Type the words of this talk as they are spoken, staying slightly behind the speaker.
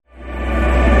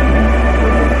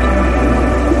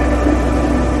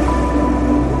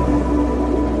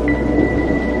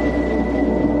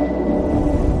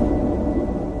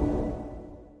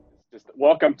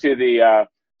to the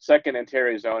second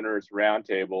Antares Owners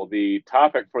Roundtable. The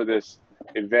topic for this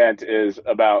event is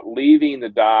about leaving the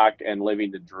dock and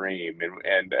living the dream,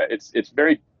 and it's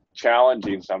very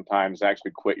challenging sometimes to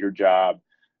actually quit your job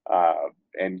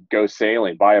and go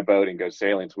sailing, buy a boat and go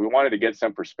sailing. So we wanted to get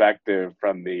some perspective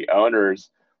from the owners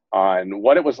on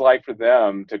what it was like for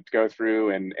them to go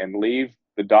through and leave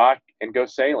the dock and go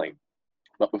sailing.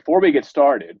 But before we get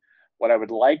started, what I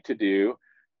would like to do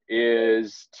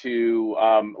is to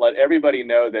let everybody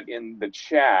know that in the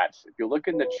chat, if you look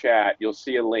in the chat, you'll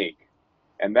see a link.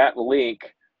 And that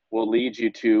link will lead you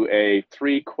to a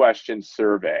 3-question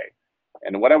survey.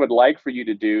 And what I would like for you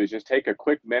to do is just take a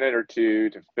quick minute or two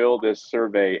to fill this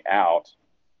survey out.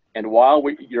 And while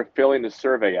you're filling the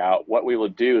survey out, what we will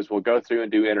do is we'll go through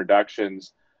and do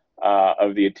introductions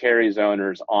of the Antares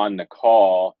owners on the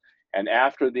call. And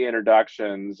after the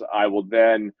introductions, I will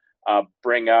then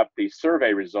bring up the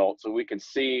survey results so we can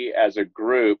see as a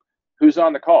group who's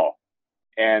on the call.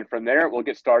 And from there, we'll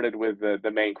get started with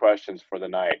the main questions for the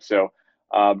night. So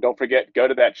don't forget, go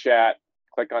to that chat,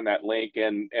 click on that link.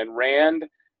 And Rand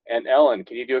and Ellen,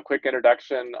 can you do a quick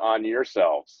introduction on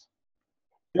yourselves?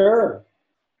 Sure.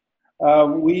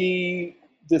 We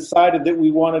decided that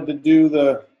we wanted to do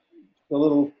the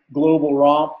little global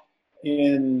romp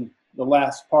in the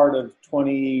last part of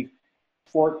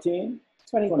 2014.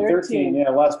 2013, yeah,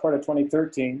 last part of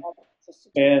 2013.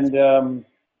 And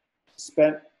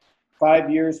spent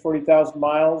 5 years, 40,000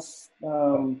 miles,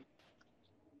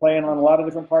 playing on a lot of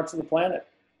different parts of the planet,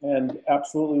 and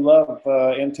absolutely love.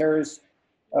 Antares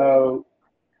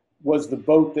was the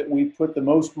boat that we put the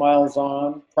most miles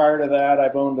on. Prior to that,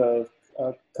 I've owned a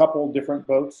couple different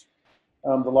boats,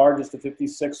 the largest a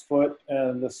 56-foot,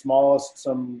 and the smallest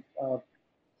some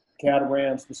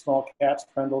catamarans, the small cats,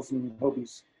 Prendles, and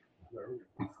Hobies.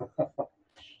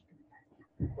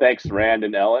 Thanks, Rand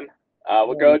and Ellen.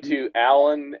 We'll go to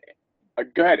Alan.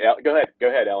 Go ahead,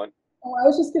 Ellen. Oh, I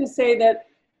was just going to say that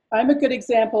I'm a good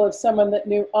example of someone that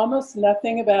knew almost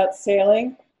nothing about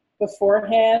sailing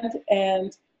beforehand,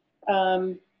 and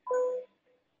it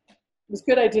was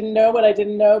good. I didn't know what I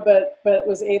didn't know, but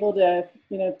was able to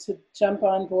to jump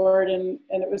on board, and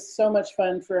it was so much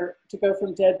fun to go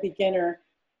from dead beginner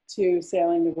to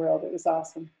sailing the world. It was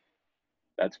awesome.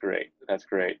 That's great. That's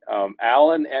great.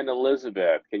 Alan and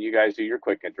Elizabeth, can you guys do your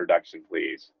quick introduction,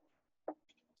 please?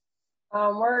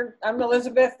 I'm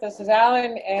Elizabeth, this is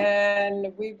Alan,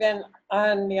 and we've been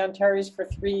on the Antares for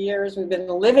 3 years. We've been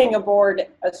living aboard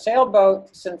a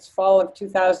sailboat since fall of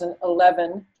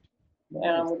 2011. We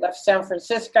left San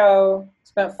Francisco,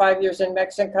 spent 5 years in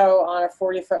Mexico on a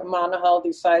 40-foot monohull,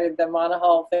 decided the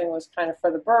monohull thing was kind of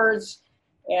for the birds,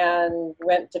 and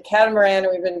went to catamaran,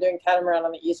 and we've been doing catamaran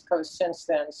on the East Coast since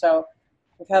then. So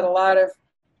we've had a lot of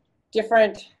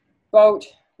different boat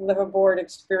liveaboard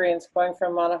experience going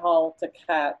from monohull to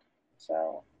cat.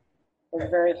 So we're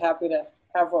very happy to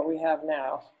have what we have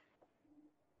now.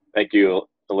 Thank you,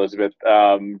 Elizabeth.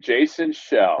 Jason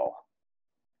Shell.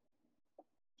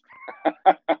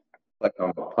 Like on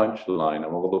a punchline,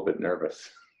 I'm a little bit nervous.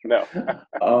 No.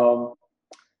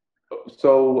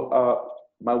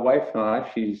 My wife and I,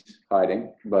 she's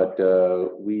hiding, but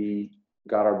we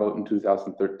got our boat in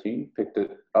 2013, picked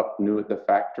it up new at the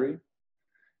factory,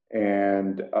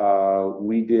 and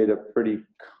we did a pretty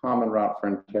common route for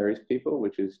Antares people,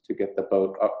 which is to get the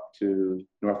boat up to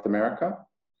North America.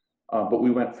 But we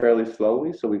went fairly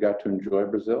slowly, so we got to enjoy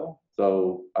Brazil,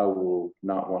 though I will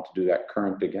not want to do that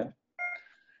current again.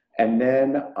 And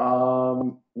then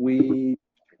we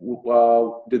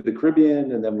did the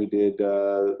Caribbean, and then we did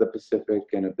the Pacific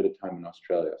and a bit of time in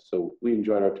Australia. So we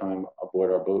enjoyed our time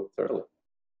aboard our boat thoroughly.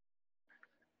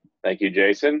 Thank you,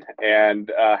 Jason.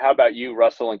 And how about you,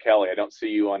 Russell and Kelly? I don't see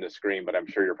you on the screen, but I'm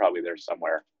sure you're probably there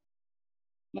somewhere.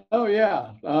 Oh,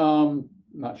 yeah.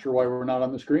 Not sure why we're not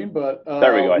on the screen, but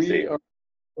there we go. I see.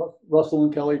 Russell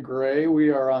and Kelly Gray. We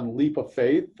are on Leap of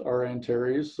Faith, our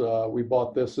Antares. We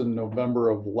bought this in November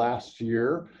of last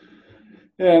year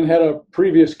and had a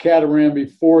previous catamaran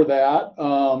before that.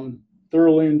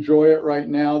 Thoroughly enjoy it right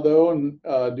now, though, and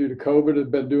due to COVID,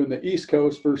 have been doing the East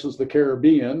Coast versus the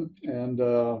Caribbean, and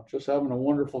just having a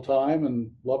wonderful time and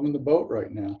loving the boat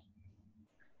right now.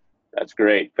 That's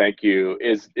great. Thank you.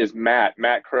 Is Matt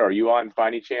Crow, are you on by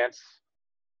any chance?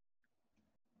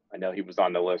 I know he was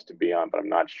on the list to be on, but I'm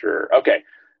not sure. Okay,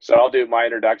 so I'll do my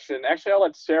introduction. Actually, I'll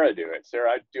let Sarah do it.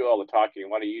 Sarah, I do all the talking.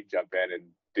 Why don't you jump in and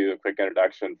do a quick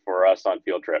introduction for us on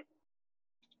Field Trip?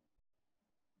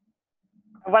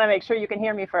 I want to make sure you can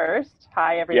hear me first.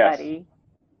 Hi, everybody.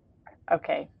 Yes.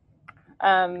 Okay.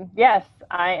 Yes,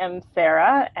 I am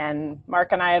Sarah, and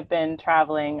Mark and I have been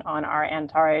traveling on our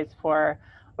Antares for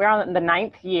we're on the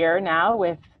 9th year now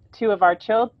with both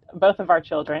of our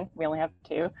children. We only have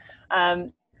 2.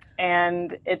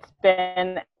 And it's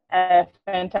been a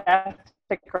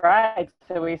fantastic ride.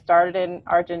 So we started in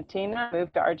Argentina,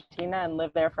 moved to Argentina and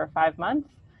lived there for 5 months.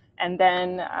 And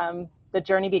then the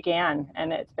journey began,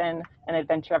 and it's been an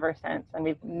adventure ever since. And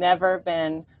we've never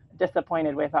been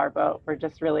disappointed with our boat. We're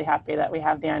just really happy that we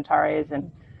have the Antares,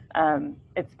 and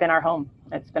it's been our home.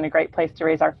 It's been a great place to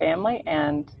raise our family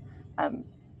and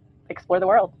explore the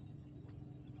world.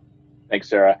 Thanks,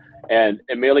 Sarah. And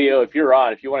Emilio, if you're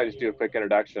on, if you want to just do a quick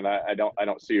introduction, I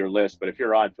don't see your list, but if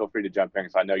you're on, feel free to jump in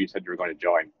because I know you said you were going to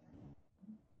join.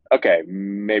 Okay,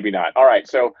 maybe not. All right,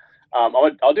 so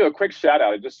I'll do a quick shout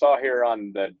out. I just saw here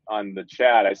on the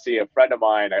chat, I see a friend of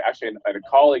mine, actually a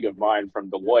colleague of mine from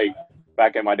Deloitte,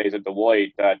 back in my days at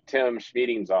Deloitte, Tim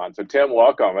Schmeeding's on. So Tim,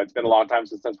 welcome. It's been a long time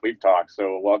since we've talked.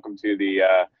 So welcome to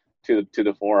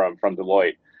the forum from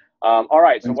Deloitte. All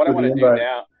right, so Thanks what I for want the to do invite.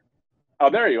 now. Oh,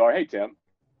 there you are. Hey, Tim.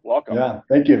 Welcome. Yeah,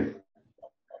 thank you.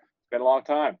 It's been a long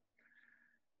time.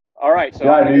 All right, so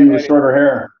yeah, I knew you with shorter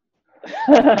hair.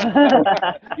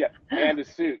 Yeah, and a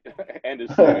suit. And a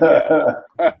suit,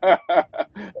 yeah.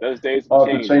 Those days have I'll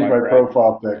have changed, to change my friend.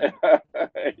 profile pic.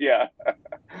 Yeah.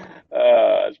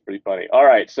 That's pretty funny. All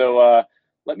right, so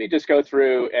let me just go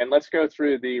through, and let's go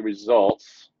through the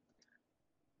results.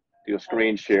 Do a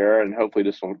screen share, and hopefully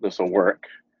this will work.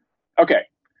 Okay.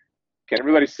 Can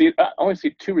everybody see it? I only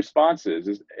see 2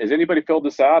 responses. Has anybody filled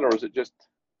this out, or is it just,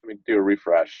 let me do a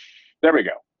refresh. There we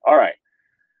go. All right.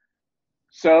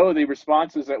 So the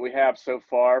responses that we have so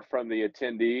far from the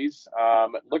attendees,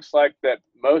 it looks like that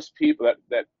most people,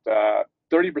 that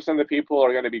 30% of the people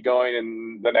are going to be going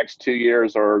in the next 2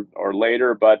 years or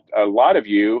later, but a lot of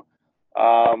you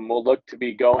will look to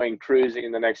be going cruising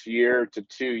in the next year to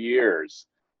 2 years.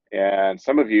 And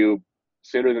some of you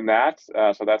sooner than that.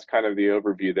 So that's kind of the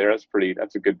overview there.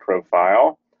 That's a good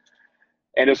profile.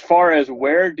 And as far as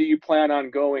where do you plan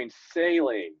on going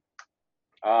sailing,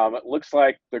 it looks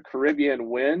like the Caribbean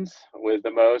wins with the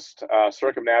most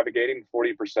circumnavigating,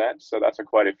 40%. So that's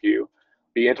quite a few.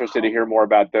 Be interested to hear more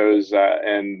about those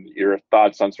and your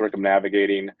thoughts on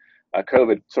circumnavigating.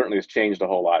 COVID certainly has changed a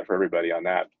whole lot for everybody on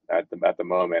that at the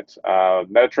moment.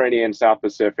 Mediterranean, South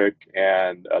Pacific,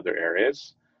 and other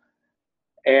areas.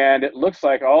 And it looks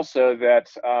like also that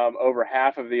over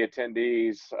half of the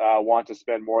attendees want to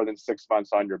spend more than 6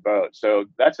 months on your boat. So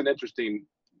that's an interesting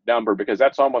number because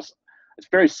it's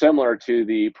very similar to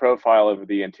the profile of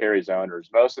the Antares owners.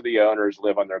 Most of the owners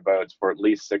live on their boats for at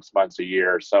least 6 months a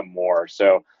year, some more.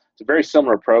 So it's a very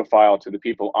similar profile to the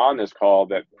people on this call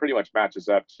that pretty much matches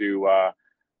up to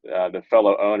the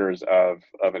fellow owners of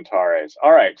Antares.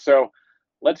 All right, so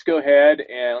let's go ahead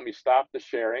and let me stop the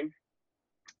sharing.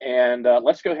 And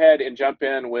let's go ahead and jump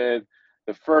in with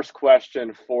the first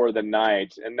question for the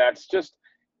night. And that's just,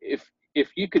 if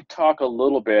you could talk a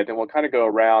little bit, and we'll kind of go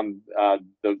around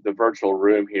the virtual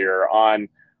room here, on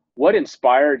what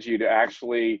inspired you to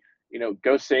actually,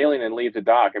 go sailing and leave the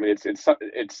dock. I mean,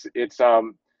 it's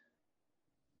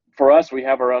for us, we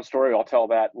have our own story. I'll tell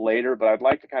that later, but I'd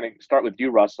like to kind of start with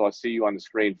you, Russell. I see you on the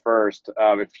screen first.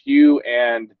 If you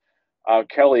and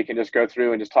Kelly can just go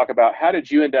through and just talk about how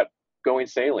did you end up going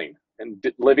sailing and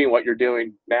living what you're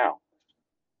doing now?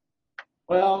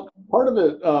 Well, part of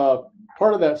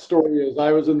that story is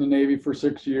I was in the Navy for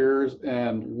 6 years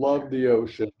and loved the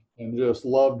ocean and just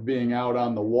loved being out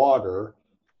on the water.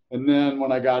 And then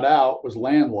when I got out, was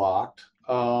landlocked,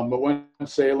 but went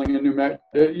sailing in New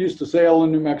Mexico. Used to sail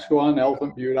in New Mexico on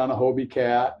Elephant Butte on a Hobie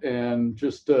Cat, and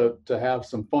just to have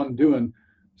some fun doing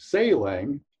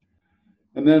sailing.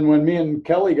 And then when me and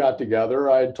Kelly got together,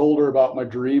 I told her about my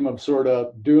dream of sort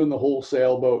of doing the whole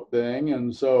sailboat thing.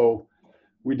 And so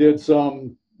we did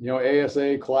some,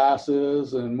 ASA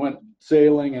classes and went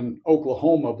sailing in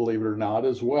Oklahoma, believe it or not,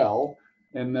 as well.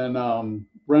 And then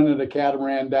rented a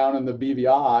catamaran down in the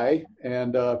BVI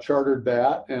and chartered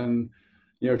that. And,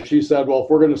 she said, well, if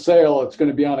we're going to sail, it's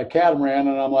going to be on a catamaran.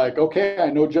 And I'm like, okay,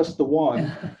 I know just the one.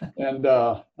 And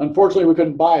unfortunately, we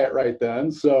couldn't buy it right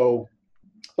then. So,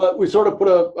 but we sort of put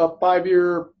a 5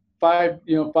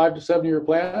 to 7 year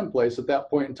plan in place at that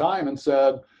point in time and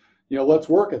said, let's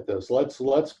work at this.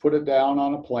 Let's put it down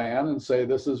on a plan and say,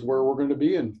 this is where we're going to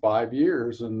be in 5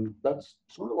 years. And that's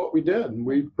sort of what we did. And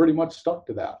we pretty much stuck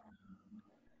to that.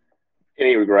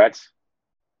 Any regrets?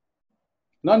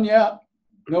 None yet.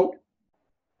 Nope.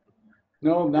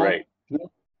 No, not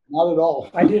at all.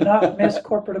 I do not miss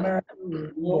corporate America.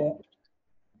 Nope.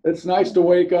 It's nice to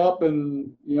wake up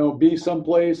and, be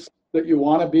someplace that you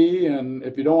want to be. And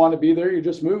if you don't want to be there, you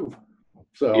just move.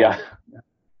 So yeah,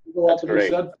 that's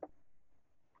great.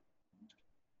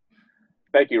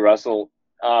 Thank you, Russell.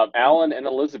 Alan and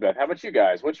Elizabeth, how about you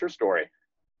guys? What's your story?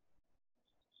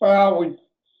 Well,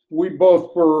 we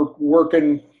both were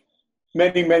working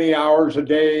many, many hours a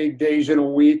day, days in a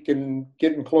week, and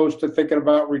getting close to thinking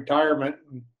about retirement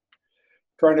and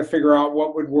trying to figure out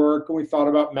what would work. And we thought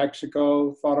about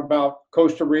Mexico, thought about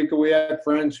Costa Rica. We had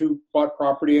friends who bought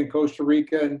property in Costa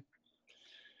Rica, and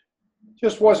it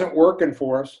just wasn't working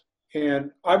for us.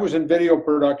 And I was in video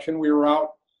production. We were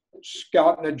out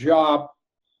scouting a job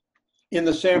in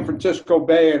the San Francisco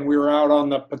Bay, and we were out on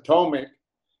the Potomac.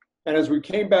 And as we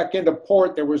came back into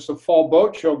port, there was the fall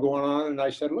boat show going on. And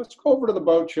I said, let's go over to the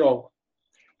boat show.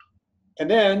 And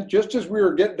then just as we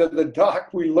were getting to the dock,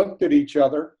 we looked at each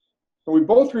other and we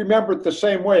both remembered the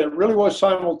same way. It really was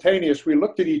simultaneous. We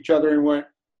looked at each other and went,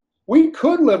 we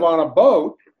could live on a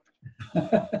boat.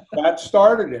 That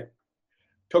started it.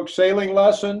 Took sailing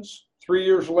lessons. 3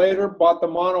 years later, bought the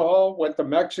monohull, went to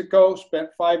Mexico, spent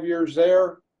 5 years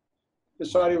there.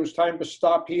 Decided it was time to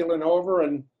stop heeling over,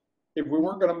 and if we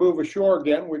weren't going to move ashore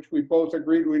again, which we both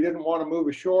agreed we didn't want to move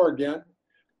ashore again,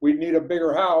 we'd need a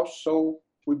bigger house. So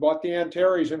we bought the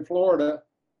Antares in Florida.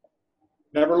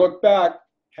 Never looked back.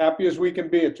 Happy as we can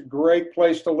be. It's a great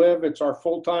place to live. It's our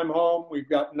full-time home. We've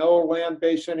got no land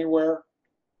base anywhere.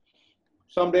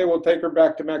 Someday we'll take her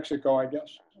back to Mexico, I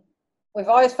guess. We've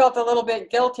always felt a little bit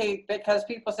guilty because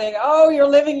people say, oh, you're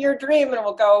living your dream. And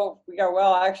we go,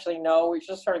 well, actually, no, we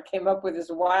just sort of came up with this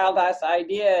wild ass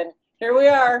idea and here we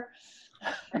are.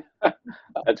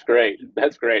 That's great.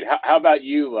 That's great. How about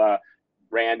you,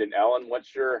 Rand and Ellen?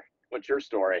 What's your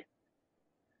story?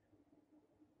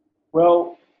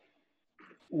 Well,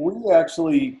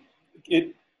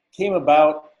 it came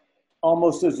about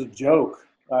almost as a joke.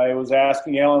 I was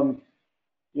asking Ellen,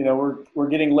 we're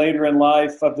getting later in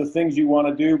life, of the things you want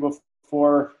to do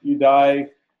before you die,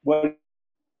 we've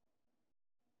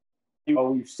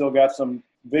still got some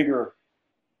vigor.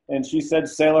 And she said,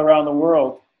 sail around the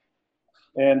world.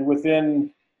 And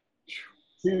within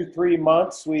 2-3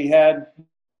 months, we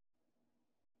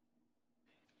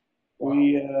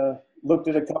looked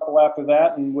at a couple after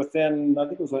that. And within, I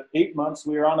think it was 8 months,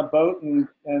 we were on a boat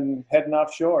and heading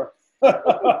offshore.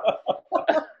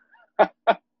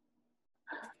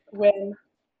 When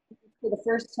for the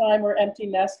first time we're empty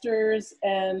nesters,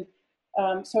 and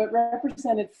so it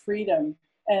represented freedom.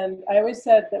 And I always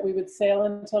said that we would sail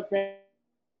until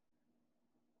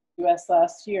US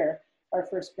last year. Our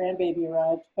first grandbaby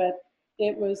arrived, but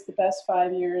it was the best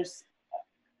 5 years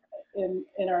in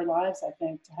our lives, I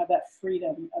think, to have that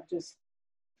freedom of just.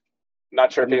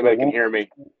 Not sure if anybody can hear me.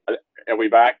 Are we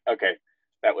back? Okay,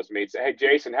 that was me. So, hey,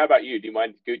 Jason, how about you? Do you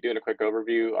mind doing a quick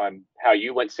overview on how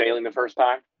you went sailing the first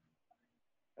time?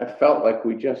 I felt like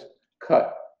we just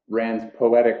cut Rand's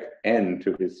poetic end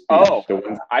to his speech. Oh,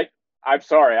 I'm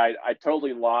sorry. I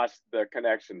totally lost the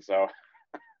connection, so.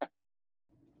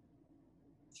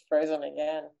 It's frozen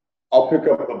again. I'll pick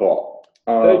up the ball.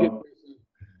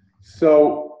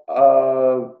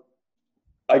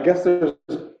 I guess there's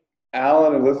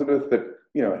Alan and Elizabeth that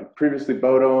had previously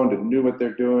boat owned and knew what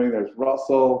they're doing. There's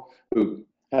Russell, who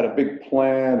had a big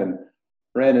plan, and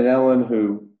Rand and Ellen,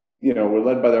 who were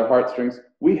led by their heartstrings.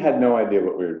 We had no idea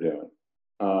what we were doing.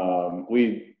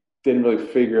 We didn't really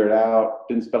figure it out.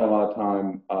 Didn't spend a lot of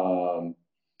time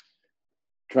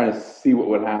trying to see what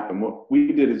would happen. What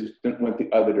we did is just went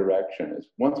the other direction. Is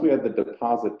once we had the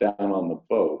deposit down on the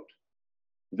boat,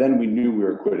 then we knew we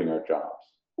were quitting our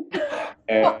jobs.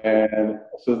 and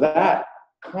so that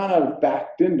kind of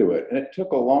backed into it. And it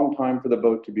took a long time for the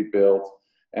boat to be built.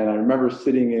 And I remember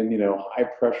sitting in, high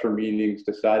pressure meetings,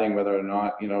 deciding whether or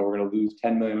not, we're going to lose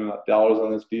 $10 million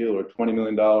on this deal or $20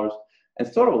 million, and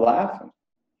sort of laughing,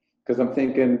 because I'm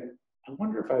thinking, I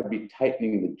wonder if I'd be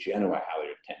tightening the Genoa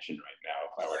halyard tension right now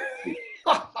if I were to see.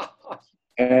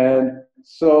 And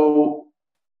so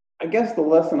I guess the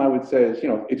lesson I would say is,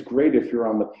 it's great if you're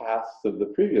on the paths of the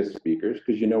previous speakers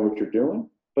because you know what you're doing,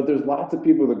 but there's lots of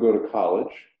people that go to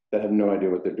college that have no idea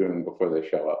what they're doing before they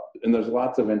show up. And there's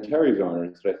lots of Antares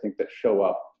owners that I think that show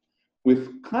up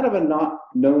with kind of a not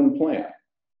known plan.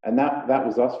 And that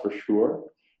was us for sure.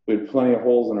 We had plenty of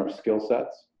holes in our skill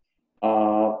sets,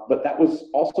 but that was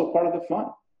also part of the fun.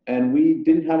 And we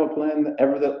didn't have a plan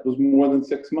that was more than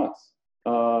 6 months.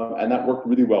 And that worked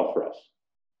really well for us.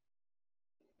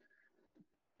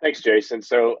 Thanks, Jason.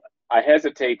 So I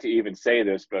hesitate to even say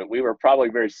this, but we were probably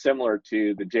very similar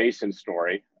to the Jason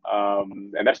story.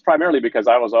 And that's primarily because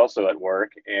I was also at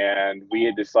work, and we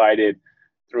had decided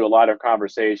through a lot of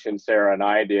conversations Sarah and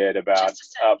I did about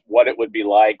what it would be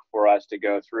like for us to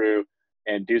go through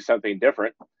and do something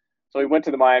different. So we went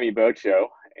to the Miami Boat Show,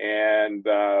 and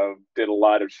did a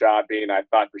lot of shopping. I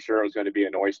thought for sure it was going to be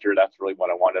an oyster. That's really what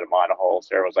I wanted, a monohull.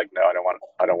 Sarah was like, no,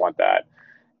 I don't want that.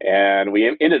 And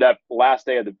we ended up last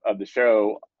day of the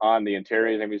show on the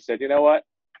Antares, and we said, you know what?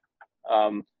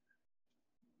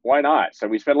 Why not? So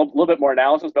we spent a little bit more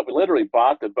analysis, but we literally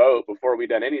bought the boat before we'd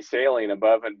done any sailing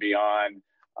above and beyond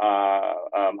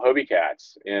Hobie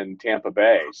Cats in Tampa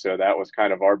Bay. So that was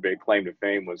kind of our big claim to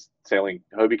fame, was sailing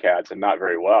Hobie Cats, and not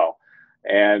very well.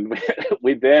 And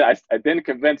I then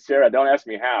convinced Sarah, don't ask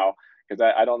me how, because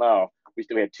I don't know. We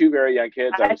had two very young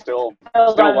kids. I'm still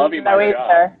loving my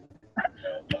job.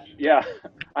 Yeah,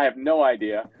 I have no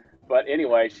idea. But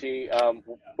anyway,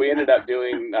 we ended up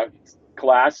doing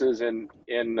classes in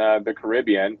the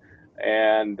Caribbean,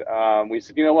 and we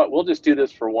said, you know what, we'll just do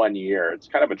this for 1 year. It's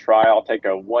kind of a trial. Take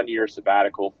a 1 year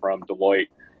sabbatical from Deloitte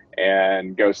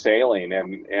and go sailing.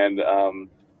 And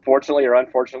fortunately or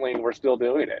unfortunately, we're still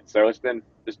doing it. So it's been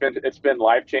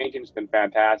life changing. It's been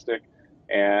fantastic.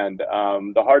 And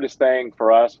the hardest thing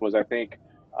for us was, I think,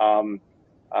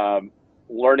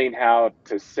 learning how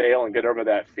to sail and get over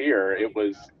that fear. It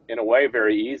was in a way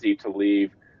very easy to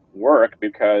leave work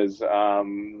because it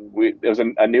was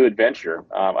a new adventure.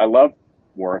 I love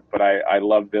work, but I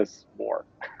love this more.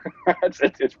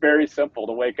 it's very simple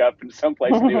to wake up in some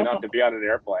place new and not to be on an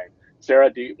airplane. Sarah,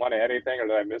 do you want to add anything, or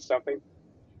did I miss something?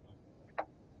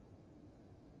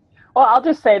 Well, I'll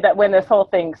just say that when this whole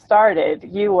thing started,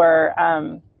 you were,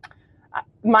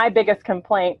 my biggest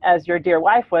complaint as your dear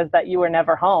wife was that you were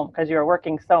never home because you were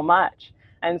working so much.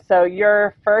 And so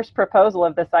your first proposal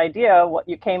of this idea,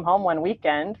 you came home one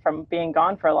weekend from being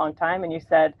gone for a long time, and you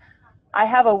said, I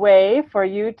have a way for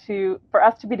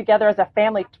us to be together as a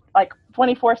family, like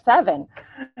 24/7.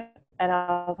 And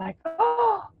I was like,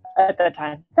 oh, at that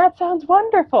time, that sounds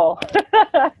wonderful.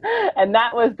 And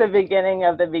that was the beginning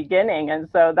of the beginning. And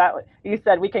so you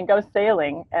said, we can go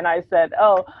sailing. And I said,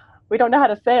 oh, we don't know how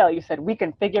to sail. You said, we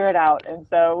can figure it out. And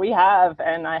so we have,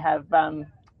 and I have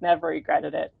never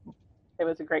regretted it. It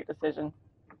was a great decision.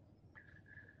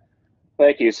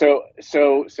 Thank you. So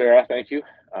Sarah, thank you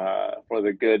for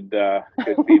the good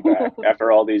feedback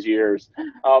after all these years.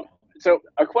 So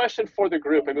a question for the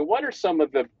group. I mean, what are some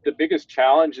of the biggest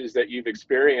challenges that you've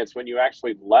experienced when you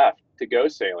actually left to go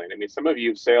sailing? I mean, some of you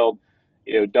have sailed,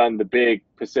 done the big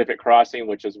Pacific crossing,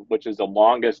 which is the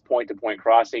longest point-to-point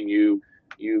crossing you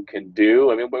can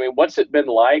do. I mean, what's it been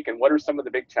like, and what are some of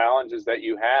the big challenges that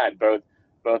you had, both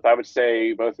I would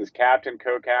say, both as captain,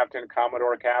 co-captain,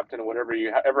 commodore captain, whatever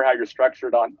how you're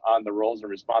structured on the roles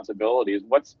and responsibilities.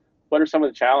 What are some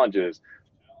of the challenges?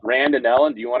 Rand and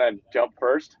Ellen, do you want to jump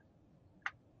first?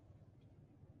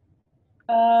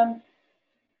 I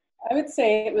would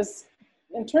say it was,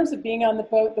 in terms of being on the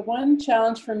boat, the one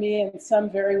challenge for me in some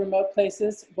very remote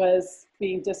places was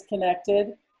being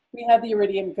disconnected. We had the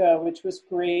Iridium Go, which was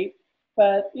great,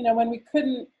 but when we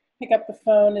couldn't pick up the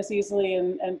phone as easily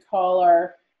and call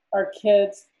our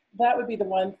kids, that would be the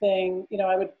one thing.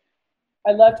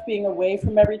 I loved being away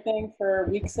from everything for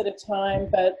weeks at a time,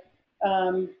 but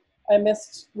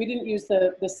we didn't use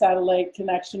the satellite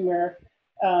connection where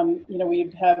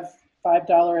we'd have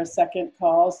 $5 a second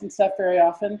calls and stuff very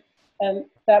often, and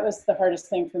that was the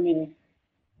hardest thing for me.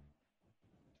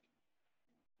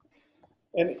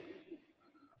 And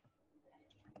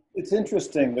it's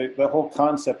interesting, the whole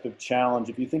concept of challenge.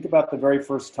 If you think about the very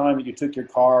first time that you took your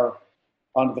car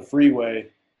onto the freeway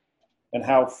and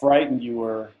how frightened you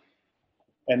were,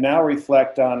 and now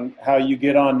reflect on how you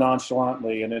get on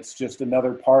nonchalantly and it's just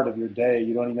another part of your day.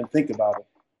 You don't even think about it.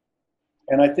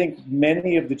 And I think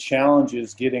many of the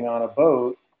challenges getting on a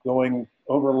boat, going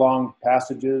over long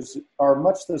passages, are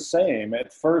much the same.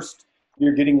 At first,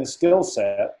 you're getting the skill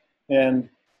set, and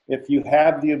if you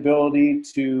have the ability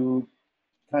to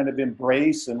kind of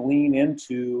embrace and lean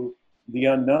into the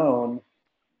unknown,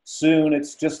 soon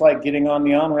it's just like getting on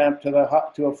the on-ramp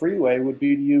to a freeway would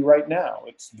be to you right now.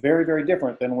 It's very, very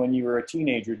different than when you were a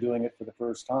teenager doing it for the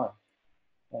first time.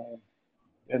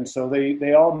 And so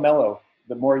they all mellow.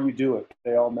 The more you do it,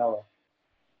 they all mellow.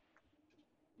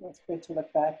 It's good to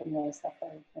look back and realize how far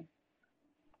we've come.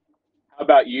 How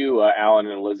about you, Alan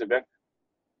and Elizabeth?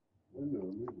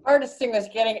 Hardest thing was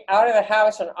getting out of the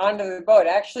house and onto the boat,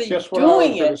 actually Just what I was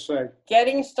doing gonna it, say.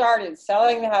 getting started,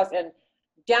 selling the house, and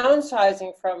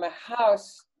downsizing from a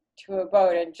house to a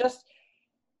boat. And just,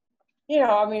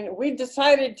 we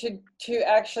decided to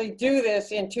actually do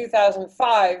this in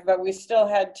 2005, but we still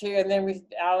had to, and then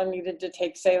Alan needed to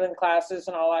take sailing classes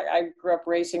and all that. I grew up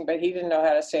racing, but he didn't know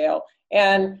how to sail.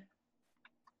 And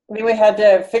then we had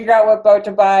to figure out what boat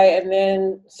to buy, and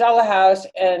then sell the house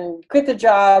and quit the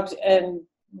jobs and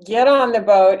get on the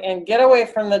boat and get away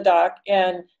from the dock.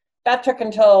 And that took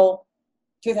until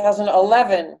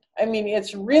 2011. I mean,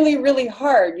 it's really, really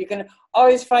hard. You can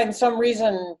always find some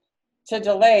reason to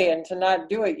delay and to not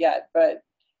do it yet. But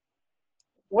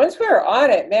once we were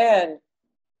on it, man,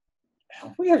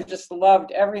 we have just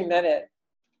loved every minute.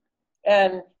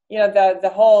 And, you know, the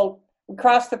whole, we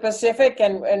crossed the Pacific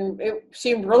and it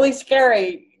seemed really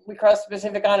scary. We crossed the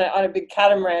Pacific on a big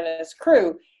catamaran as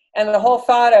crew. And the whole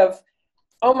thought of,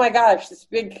 oh my gosh, this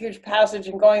big, huge passage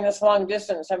and going this long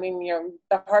distance. I mean, you know,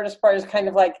 the hardest part is kind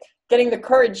of like getting the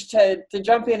courage to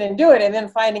jump in and do it, and then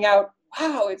finding out,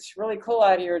 wow, it's really cool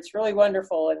out here. It's really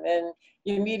wonderful. And then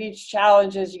you meet each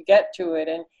challenge as you get to it.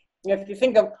 And you know, if you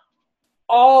think of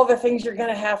all the things you're going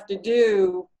to have to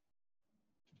do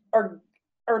or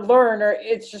learn, or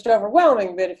it's just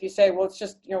overwhelming. But if you say, well, it's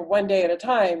just, you know, one day at a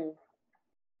time,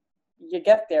 you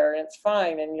get there and it's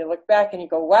fine. And you look back and you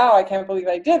go, wow, I can't believe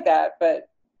I did that. But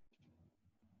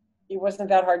it wasn't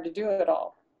that hard to do at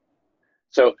all.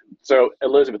 So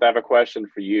Elizabeth, I have a question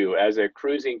for you. As a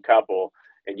cruising couple,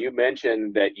 and you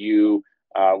mentioned that you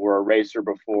were a racer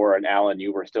before, and Alan,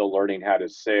 you were still learning how to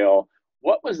sail.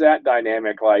 What was that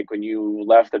dynamic like when you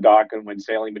left the dock and went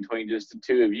sailing between just the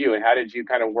two of you? And how did you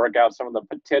kind of work out some of the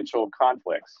potential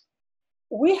conflicts?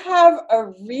 We have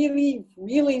a really,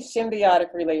 really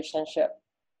symbiotic relationship.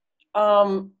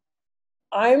 I'm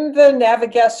the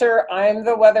navigator, I'm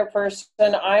the weather person,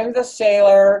 I'm the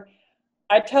sailor.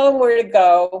 I tell him where to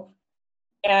go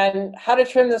and how to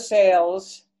trim the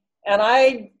sails. And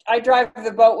I drive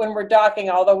the boat when we're docking,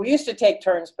 although we used to take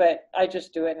turns, but I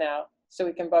just do it now so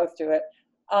we can both do it.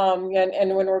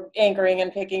 And when we're anchoring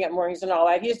and picking up moorings and all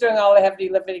that, he's doing all the heavy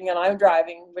lifting and I'm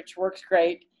driving, which works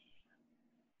great.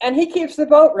 And he keeps the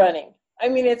boat running. I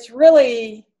mean, it's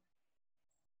really,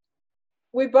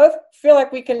 we both feel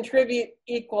like we contribute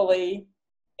equally,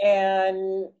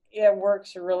 and it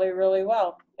works really, really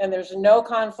well. And there's no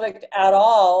conflict at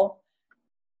all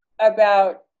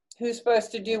about who's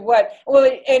supposed to do what. Well,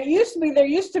 it used to be, there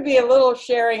used to be a little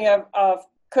sharing of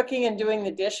cooking and doing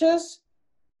the dishes,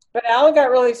 but Alan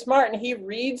got really smart and he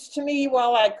reads to me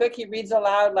while I cook. He reads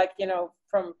aloud, like, you know,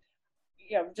 from,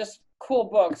 you know, just cool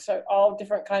books, all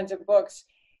different kinds of books.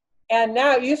 And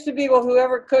now it used to be, well,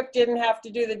 whoever cooked didn't have to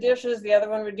do the dishes. The other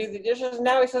one would do the dishes.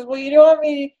 Now he says, well, you don't want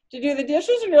me to do the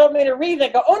dishes or you want me to read? And I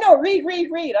go, oh, no, read.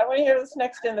 I want to hear what's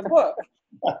next in the book.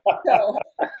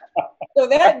 So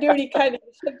that duty kind of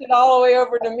shifted all the way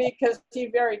over to me because he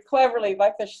very cleverly,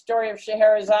 like the story of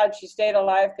Scheherazade, she stayed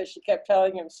alive because she kept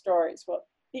telling him stories. Well,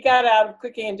 he got out of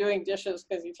cooking and doing dishes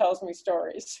because he tells me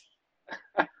stories.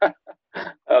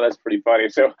 Oh, that's pretty funny.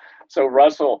 So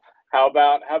Russell, how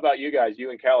about you guys,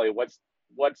 you and Kelly? What's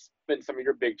been some of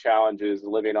your big challenges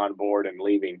living on board and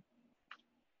leaving?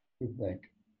 You think?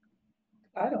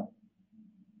 I don't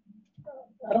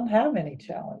have any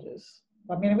challenges.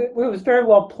 I mean, it was very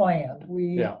well planned.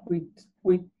 We had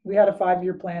a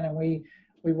 5-year plan and we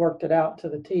worked it out to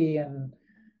the T. And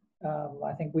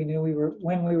I think we knew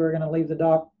when we were going to leave the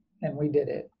dock, and we did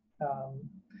it.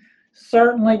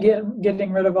 Certainly,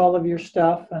 getting rid of all of your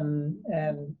stuff and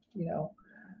you know,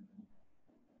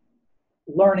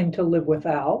 learning to live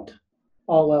without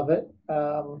all of it.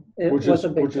 Which is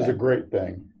a great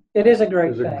thing. It is a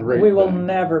great thing. We will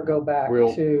never go back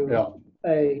to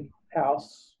a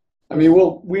house. I mean,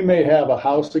 we may have a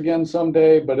house again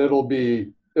someday, but it'll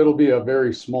be a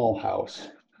very small house,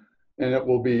 and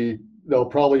there'll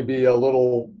probably be a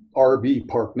little RV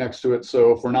park next to it.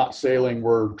 So if we're not sailing,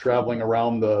 we're traveling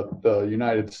around the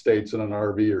United States in an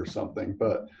RV or something.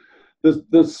 But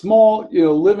the small, you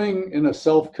know, living in a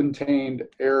self-contained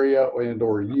area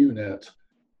or unit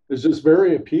is just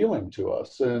very appealing to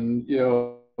us. And, you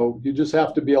know, you just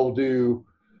have to be able to,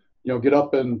 you know, get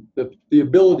up, and the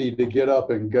ability to get up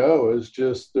and go is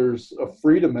just, there's a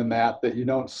freedom in that you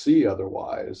don't see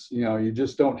otherwise. You know, you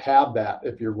just don't have that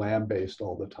if you're land-based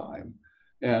all the time.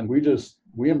 And we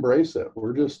embrace it.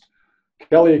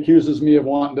 Kelly accuses me of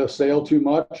wanting to sail too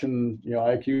much, and, you know,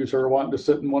 I accuse her of wanting to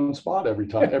sit in one spot every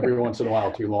once in a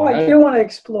while too long. Well, I do want to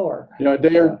explore. You know, a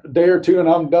day or two and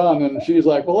I'm done. And she's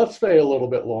like, well, let's stay a little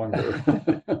bit longer.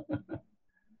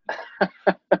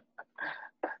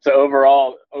 So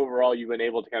overall, you've been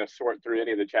able to kind of sort through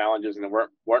any of the challenges, and there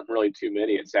weren't really too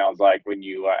many, it sounds like, when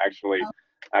you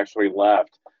actually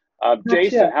left.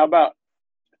 Jason, how about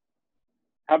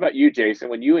you, Jason?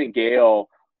 When you and Gail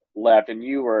left, and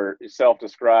you were a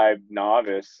self-described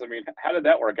novice, I mean, how did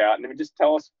that work out? And just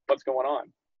tell us what's going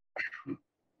on.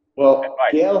 Well,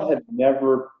 Gail had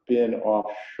never been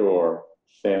offshore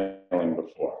sailing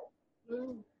before.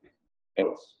 It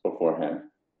was beforehand.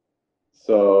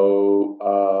 So,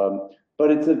 but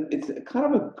it's a kind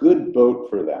of a good boat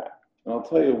for that. And I'll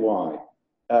tell you why.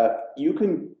 you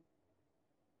can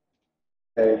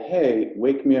say, hey,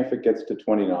 wake me if it gets to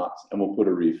 20 knots and we'll put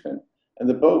a reef in. And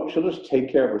the boat, she'll just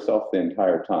take care of herself the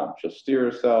entire time. She'll steer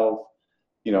herself,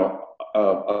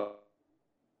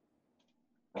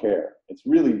 care. It's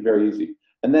really very easy.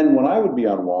 And then when I would be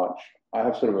on watch, I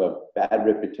have sort of a bad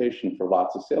reputation for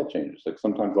lots of sail changes. Like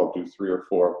sometimes I'll do 3 or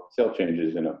 4 sail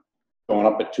changes going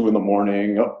up at 2 in the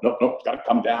morning. Oh, nope, it's got to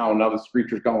come down. Now the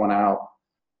screecher's going out.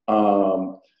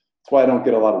 That's why I don't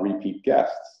get a lot of repeat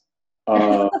guests.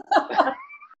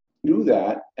 Do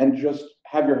that and just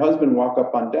have your husband walk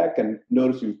up on deck and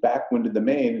notice you've backwinded the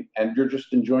main and you're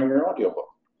just enjoying your audiobook.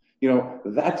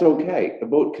 That's okay. The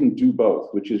boat can do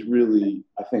both, which is really,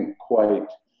 I think, quite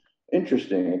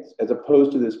interesting. It's, as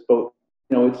opposed to this boat,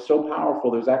 it's so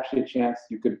powerful. There's actually a chance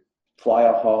you could fly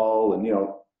a hull and,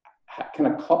 can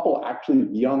a couple actually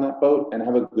be on that boat and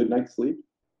have a good night's sleep?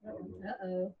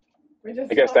 Uh-oh.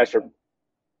 I guess that's your,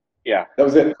 yeah. That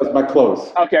was it. That was my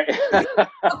close. Okay.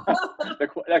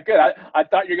 Good. I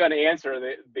thought you were going to answer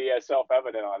the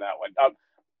self-evident on that one.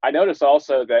 I noticed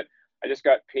also that I just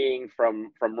got ping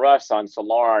from Russ on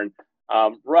Solarn.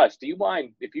 Russ, do you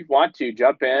mind, if you want to,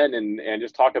 jump in and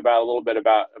just talk about a little bit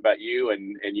about you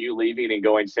and you leaving and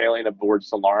going sailing aboard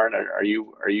Solarn? Are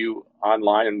you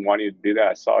online and wanting to do that?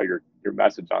 I saw your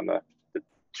message on the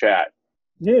chat.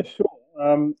 Yeah,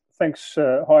 sure. Thanks.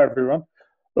 Hi, everyone.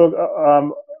 Look,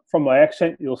 from my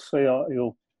accent, you'll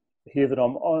hear that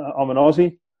I'm an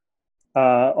Aussie.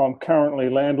 I'm currently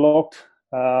landlocked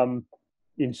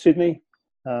in Sydney.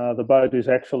 The boat is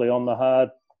actually on the hard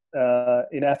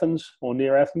in Athens or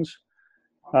near Athens.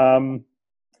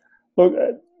 Look,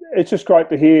 it's just great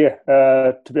to hear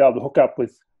to be able to hook up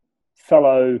with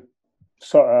fellow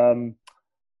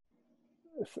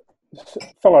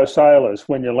sailors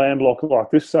when you're landlocked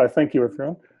like this. So thank you,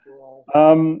 everyone.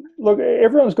 Look,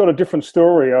 everyone's got a different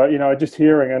story, just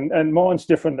hearing, and mine's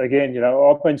different again.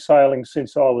 I've been sailing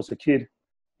since I was a kid,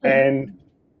 and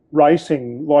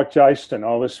racing like Jason.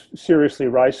 I was seriously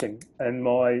racing, and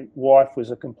my wife was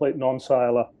a complete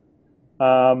non-sailor,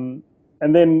 and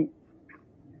then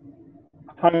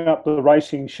hung up the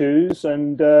racing shoes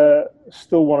and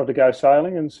still wanted to go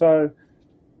sailing, and so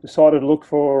decided to look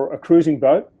for a cruising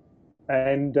boat.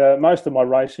 And most of my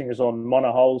racing is on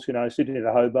monohulls, Sydney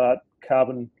to Hobart,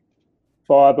 carbon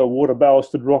fibre, water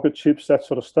ballasted rocket ships, that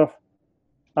sort of stuff.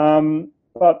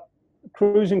 But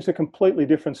cruising's a completely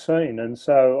different scene, and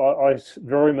so I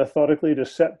very methodically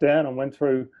just sat down and went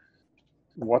through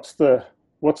what's the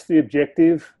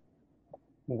objective,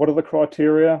 what are the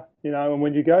criteria, and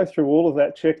when you go through all of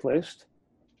that checklist,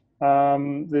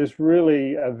 there's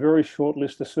really a very short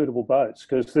list of suitable boats,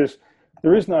 because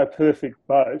there is no perfect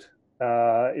boat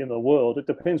in the world. It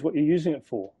depends what you're using it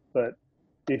for. But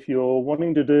if you're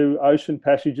wanting to do ocean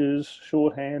passages,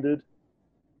 short-handed,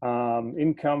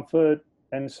 in comfort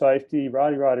and safety,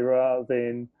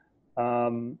 then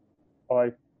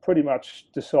I pretty much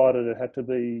decided it had to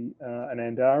be an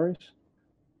Andaris.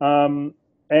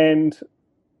 And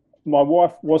my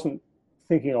wife wasn't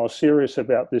thinking I was serious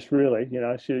about this, really.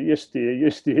 She, yes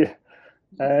dear.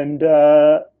 And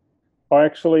I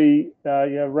actually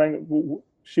rang.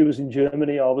 She was in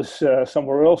Germany, I was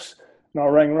somewhere else, and I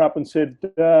rang her up and said,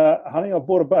 honey, I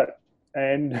bought a boat.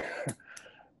 And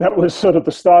that was sort of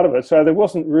the start of it. So there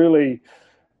wasn't really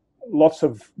lots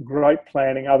of great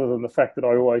planning, other than the fact that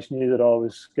I always knew that I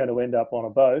was going to end up on a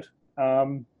boat.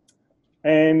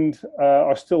 And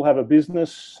I still have a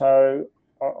business, so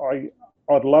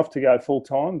I'd love to go full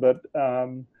time, but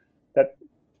that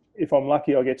if I'm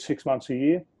lucky, I get 6 months a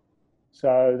year.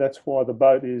 So that's why the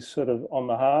boat is sort of on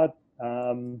the hard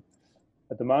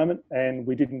at the moment, and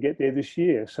we didn't get there this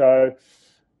year. So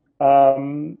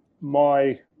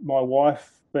my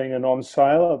wife being a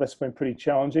non-sailor, that's been pretty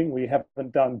challenging. We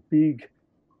haven't done big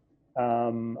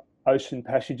ocean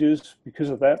passages because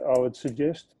of that, I would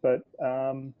suggest. But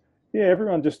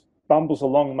everyone just bumbles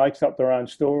along, makes up their own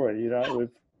story.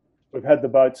 We've had the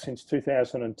boat since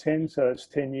 2010, so it's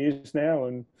 10 years now,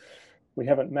 and we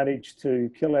haven't managed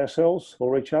to kill ourselves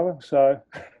or each other. So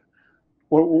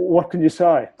what can you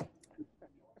say?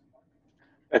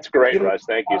 That's great, Russ.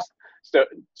 Thank you. So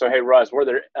hey, Russ, were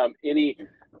there any?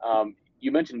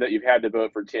 You mentioned that you've had the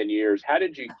boat for 10 years. How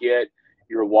did you get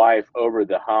your wife over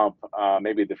the hump?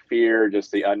 Maybe the fear,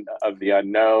 just of the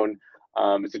unknown.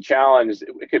 It's a challenge.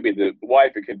 It could be the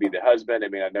wife. It could be the husband. I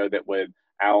mean, I know that with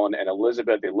Alan and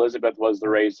Elizabeth was the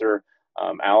racer.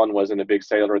 Alan wasn't a big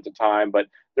sailor at the time, but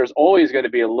there's always going to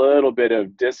be a little bit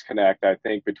of disconnect, I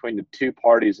think, between the two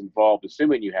parties involved,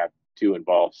 assuming you have two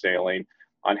involved sailing,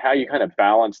 on how you kind of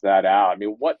balance that out. I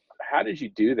mean, how did you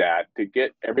do that to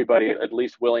get everybody at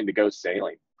least willing to go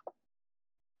sailing?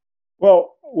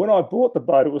 Well, when I bought the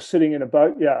boat, it was sitting in a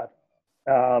boatyard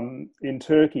in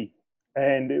Turkey,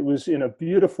 and it was in a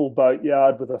beautiful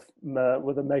boatyard with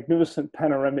a magnificent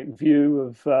panoramic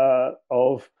view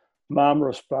of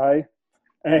Marmaris Bay,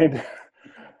 and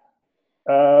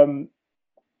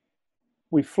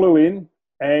we flew in,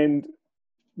 and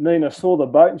Nina saw the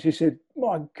boat, and she said,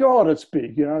 "My God, it's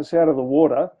big! You know, it's out of the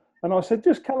water." And I said,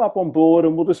 "Just come up on board,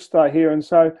 and we'll just stay here." And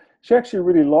so she actually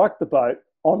really liked the boat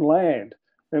on land.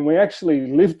 And we actually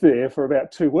lived there for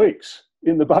about 2 weeks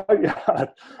in the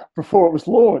boatyard before it was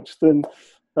launched. And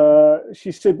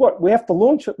she said, "What, we have to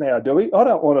launch it now, do we? I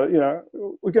don't want to, you know,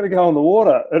 we're going to go on the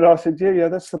water." And I said, yeah,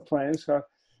 that's the plan. So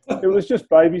it was just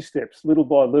baby steps, little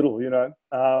by little, you know.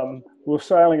 We were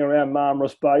sailing around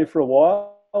Marmaris Bay for a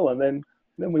while, and then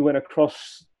we went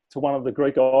across to one of the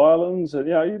Greek islands. And,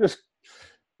 you know, you just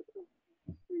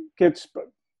gets,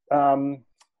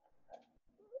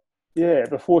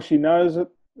 before she knows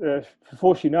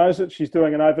it, she's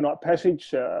doing an overnight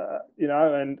passage, you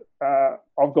know, and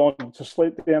I've gone to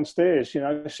sleep downstairs, you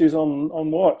know, she's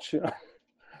on watch, you know.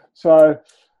 So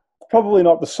probably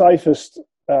not the safest,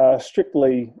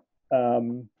 strictly,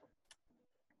 you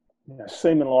know,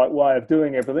 seaman-like way of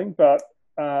doing everything, but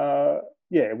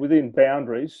yeah, within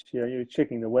boundaries, you know, you're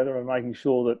checking the weather and making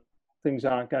sure that things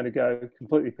aren't going to go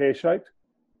completely pear-shaped.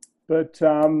 But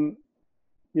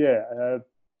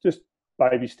just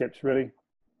baby steps, really.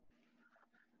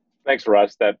 Thanks,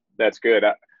 Russ. That's good.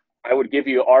 I would give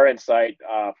you our insight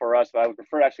for us, but I would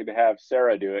prefer actually to have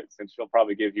Sarah do it, since she'll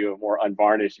probably give you a more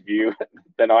unvarnished view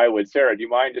than I would. Sarah, do you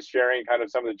mind just sharing kind of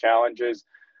some of the challenges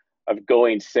of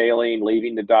going sailing,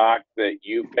 leaving the dock that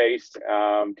you faced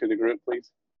to the group, please?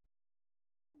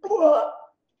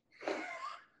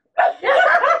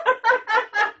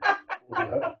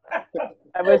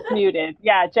 I was muted.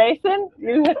 Yeah, Jason,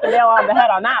 you hit the nail on the head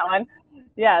on that one.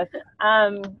 Yes.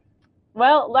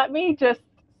 Well, let me just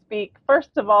speak,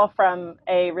 first of all, from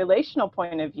a relational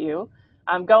point of view.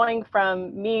 Going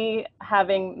from me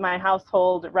having my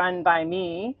household run by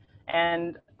me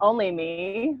and only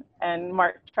me, and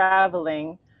Mark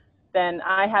traveling, then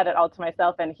I had it all to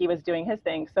myself and he was doing his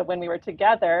thing. So when we were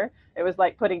together, it was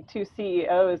like putting two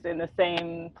CEOs in the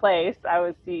same place.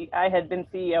 I had been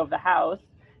CEO of the house.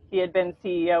 He had been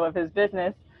CEO of his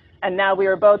business. And now we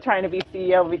were both trying to be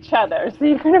CEO of each other. So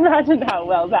you can imagine how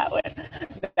well that went.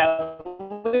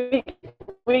 So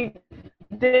we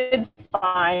did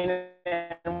fine,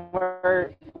 and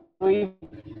we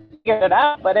figured it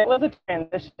out, but it was a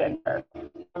transition.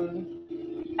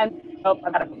 I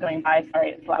got it going by.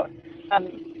 Sorry, it's loud.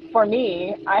 For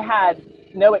me, I had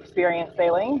no experience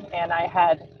sailing, and I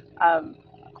had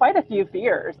quite a few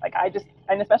fears.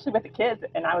 And especially with the kids,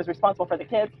 and I was responsible for the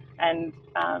kids, and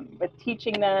with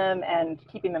teaching them and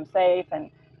keeping them safe,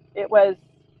 and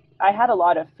I had a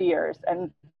lot of fears,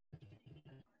 and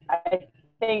I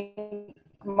think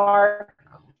Mark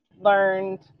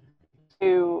learned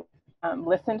to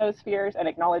listen to those fears and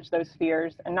acknowledge those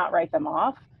fears and not write them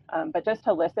off, but just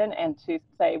to listen and to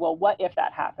say, well, what if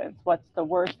that happens? What's the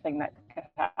worst thing that could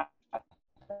happen?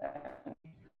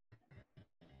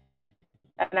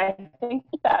 And I think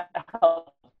that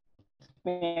helped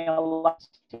me a lot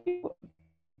to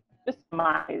just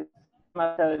minimize some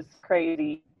of those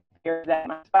crazy fears that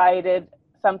provided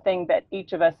something that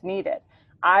each of us needed.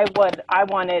 I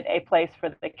wanted a place for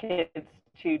the kids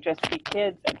to just be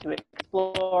kids and to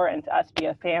explore and to us be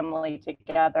a family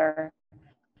together,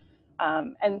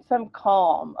 and some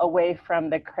calm away from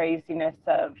the craziness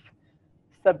of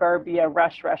suburbia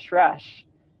rush.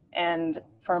 And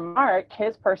for Mark,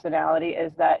 his personality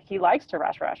is that he likes to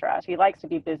rush. He likes to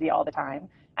be busy all the time.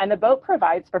 And the boat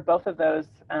provides for both of those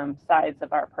sides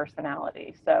of our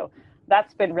personality. So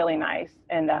that's been really nice.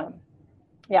 And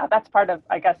that's part of,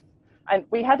 I guess, and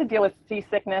we had to deal with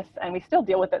seasickness, and we still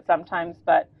deal with it sometimes,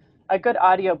 but a good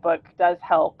audiobook does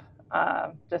help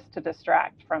just to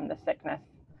distract from the sickness.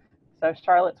 So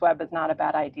Charlotte's Web is not a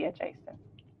bad idea, Jason.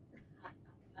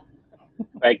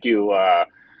 Thank you,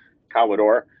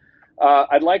 Commodore.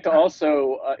 I'd like to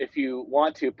also, if you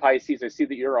want to, Pisces, I see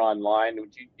that you're online. Do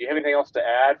you have anything else to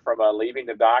add from leaving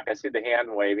the dock? I see the hand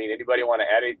waving. Anybody want to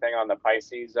add anything on the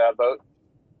Pisces boat?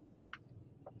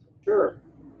 Sure.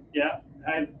 Yeah.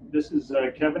 Hi, this is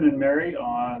Kevin and Mary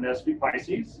on SV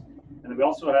Pisces. And we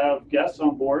also have guests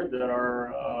on board that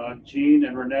are Gene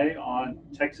and Renee on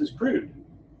Texas Crude.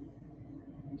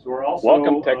 So we're also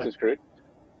welcome, Texas Crude.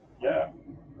 Yeah.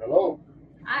 Hello.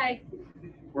 Hi.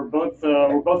 We're both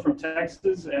from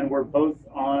Texas, and we're both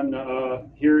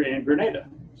on here in Grenada.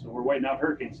 So we're waiting out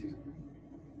hurricane season.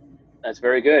 That's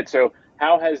very good. So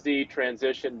how has the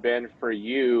transition been for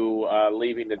you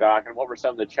leaving the dock, and what were some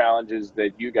of the challenges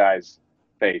that you guys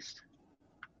faced?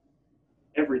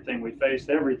 Everything. We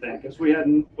faced everything because we had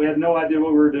no idea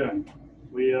what we were doing.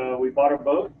 We bought a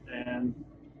boat and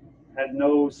had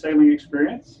no sailing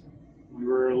experience. We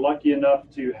were lucky enough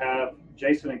to have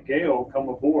Jason and Gail come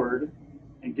aboard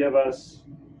and give us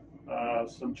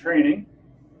some training.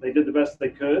 They did the best they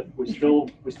could. We still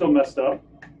messed up.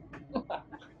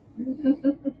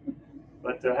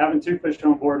 But having two fish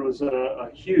on board was a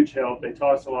huge help. They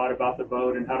taught us a lot about the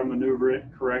boat and how to maneuver it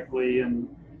correctly and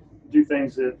do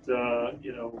things that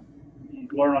you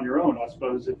learn on your own, I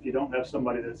suppose, if you don't have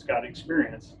somebody that's got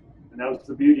experience. And that was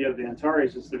the beauty of the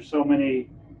Antares, is there's so many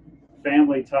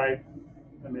family type.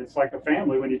 I mean, it's like a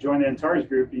family when you join the Antares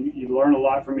group. You learn a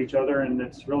lot from each other, and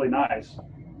it's really nice.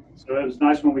 So it was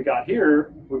nice when we got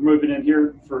here. We're moving in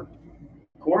here for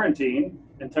quarantine,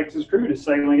 and Texas Crude is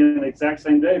sailing in the exact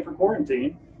same day for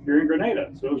quarantine here in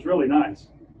Grenada. So it was really nice.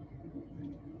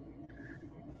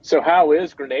 So how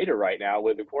is Grenada right now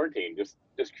with the quarantine? Just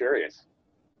curious.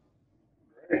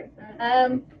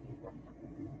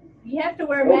 You have to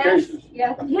wear masks.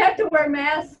 Yeah, you have to wear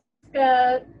masks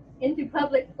into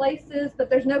public places, but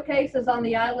there's no cases on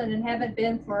the island and haven't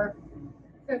been for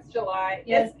since July.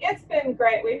 Yes. It's been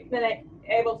great. We've been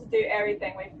able to do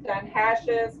everything. We've done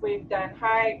hashes, we've done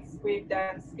hikes, we've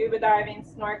done scuba diving,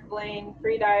 snorkeling,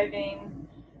 free diving,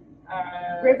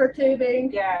 river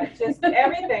tubing. Yeah, just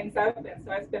everything's open.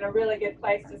 So it's been a really good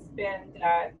place to spend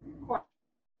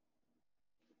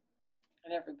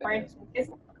And everybody.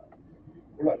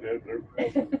 We're not good.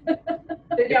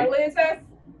 Did y'all lose us?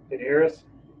 Can you hear us?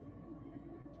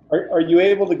 Are you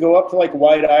able to go up to like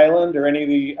White Island or any of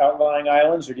the outlying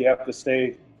islands, or do you have to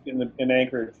stay in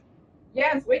Anchorage?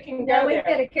 Yes, we can go Yeah, we've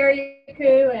there. got a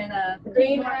Carriacou and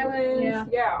Green Islands.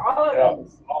 Yeah, all of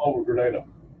those. All over Grenada.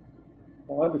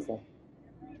 Wonderful.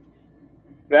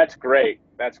 That's great.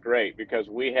 That's great, because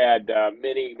we had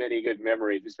many good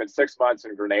memories. We spent 6 months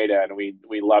in Grenada, and we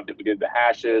loved it. We did the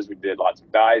hashes. We did lots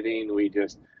of diving. We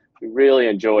really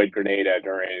enjoyed Grenada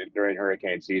during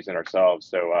hurricane season ourselves.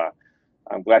 So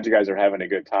I'm glad you guys are having a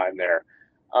good time there.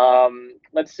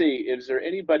 Let's see. Is there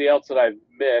anybody else that I've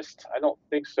missed? I don't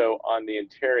think so on the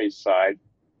Antares side.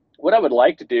 What I would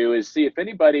like to do is see if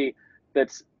anybody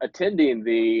that's attending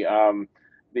the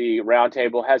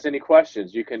roundtable has any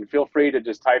questions. You can feel free to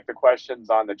just type the questions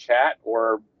on the chat,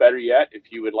 or better yet,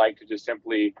 if you would like to just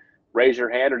simply raise your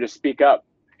hand or just speak up.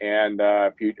 And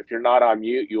if you're not on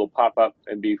mute, you will pop up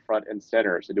and be front and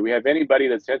center. So do we have anybody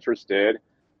that's interested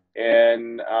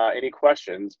in any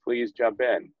questions? Please jump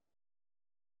in.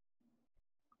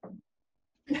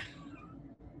 I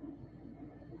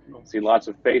see lots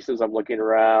of faces. I'm looking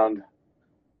around.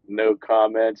 No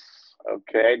comments.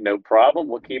 Okay, no problem.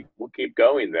 We'll keep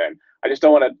going then. I just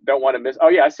don't want to miss. Oh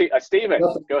yeah, I see Stephen.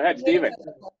 Go ahead, Stephen.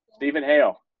 Stephen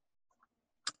Hale.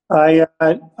 I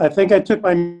think I took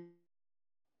my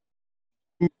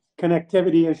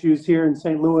connectivity issues here in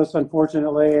St. Louis,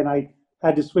 unfortunately, and I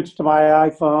had to switch to my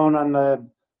iPhone on the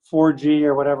 4G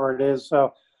or whatever it is.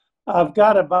 So I've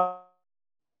got about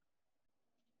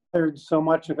so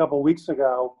much a couple of weeks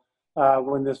ago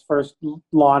when this first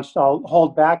launched. I'll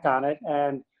hold back on it,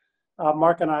 and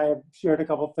Mark and I have shared a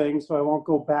couple of things, so I won't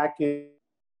go back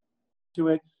into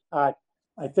it. I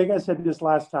think I said this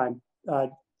last time.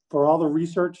 For all the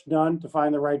research done to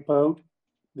find the right boat,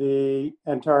 the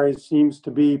Antares seems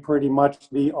to be pretty much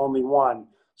the only one.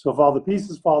 So if all the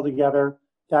pieces fall together,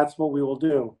 that's what we will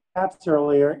do. Cats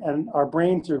earlier, and our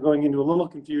brains are going into a little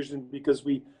confusion because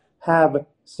we have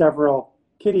several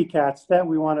kitty cats that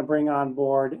we want to bring on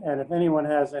board. And if anyone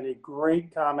has any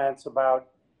great comments about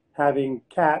having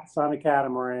cats on a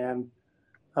catamaran,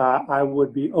 I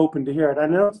would be open to hear it. I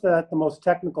know it's the most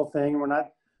technical thing. We're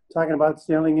not talking about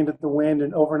sailing into the wind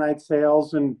and overnight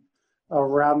sails and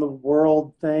around the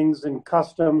world things and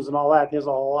customs and all that. There's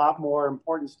a lot more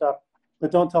important stuff,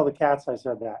 but don't tell the cats I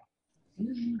said that.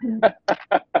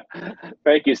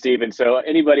 Thank you, Stephen. So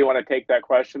anybody want to take that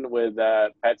question with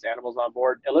pets, animals on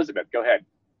board? Elizabeth, go ahead.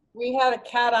 We had a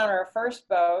cat on our first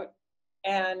boat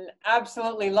and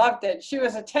absolutely loved it. She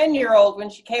was a 10-year-old when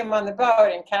she came on the boat,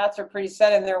 and cats are pretty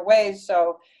set in their ways,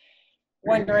 so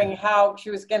wondering how she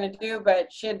was going to do,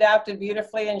 but she adapted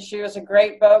beautifully, and she was a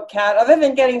great boat cat, other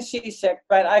than getting seasick,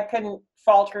 but I couldn't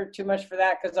fault her too much for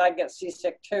that because I get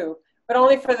seasick too, but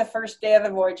only for the first day of the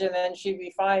voyage, and then she'd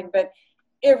be fine. But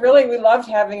we loved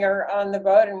having her on the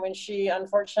boat, and when she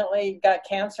unfortunately got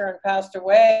cancer and passed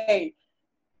away,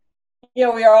 you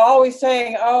know, we are always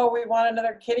saying, oh, we want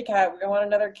another kitty cat, we want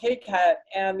another kitty cat.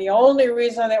 And the only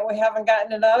reason that we haven't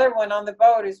gotten another one on the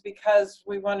boat is because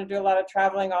we want to do a lot of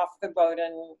traveling off the boat.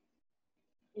 And,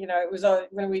 you know, it was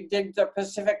when we did the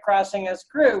Pacific crossing as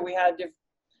crew, we had to,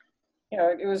 you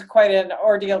know, it was quite an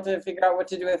ordeal to figure out what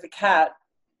to do with the cat.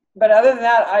 But other than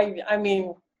that, I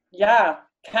mean, yeah,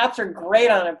 cats are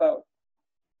great on a boat.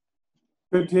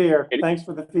 Good to hear. Thanks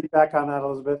for the feedback on that,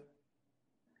 Elizabeth.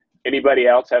 Anybody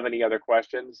else have any other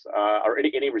questions or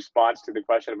any response to the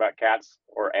question about cats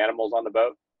or animals on the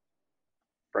boat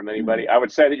from anybody? I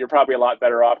would say that you're probably a lot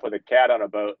better off with a cat on a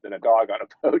boat than a dog on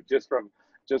a boat, just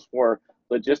for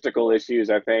logistical issues,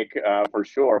 I think, for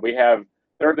sure.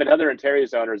 There have been other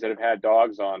Antares owners that have had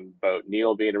dogs on boat,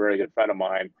 Neil being a very good friend of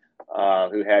mine,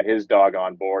 who had his dog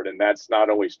on board, and that's not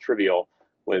always trivial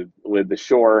with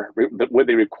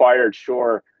the required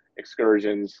shore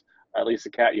excursions. At least a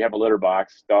cat, you have a litter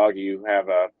box. Dog, you have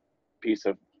a piece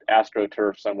of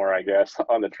AstroTurf somewhere, I guess,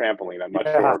 on the trampoline. I'm not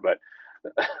sure, but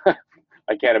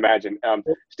I can't imagine.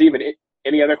 Stephen,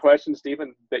 any other questions,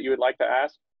 Stephen, that you would like to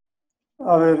ask?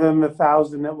 Other than the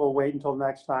 1,000 that we'll wait until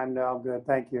next time, no, I'm good.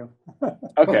 Thank you.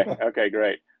 Okay,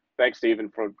 great. Thanks, Stephen,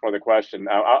 for the question.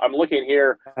 I'm looking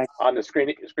here on the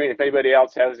screen. If anybody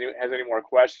else has any more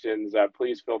questions,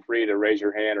 please feel free to raise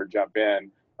your hand or jump in.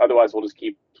 Otherwise, we'll just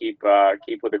keep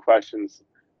with the questions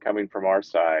coming from our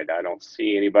side. I don't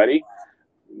see anybody.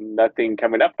 Nothing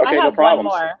coming up. Okay, no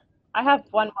problems. I have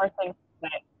one more thing to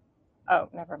say. Oh,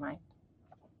 never mind.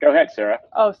 Go ahead, Sarah.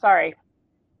 Oh, sorry.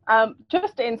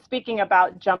 Just in speaking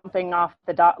about jumping off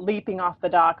the dock, leaping off the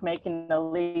dock, making the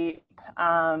leap,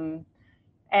 and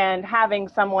having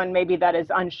someone maybe that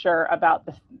is unsure about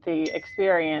the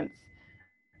experience.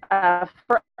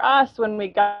 For us, when we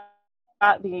got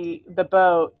the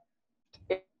boat,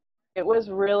 it was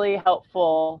really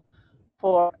helpful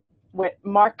for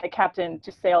Mark, the captain,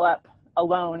 to sail up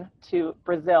alone to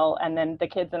Brazil, and then the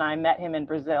kids and I met him in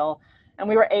Brazil, and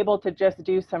we were able to just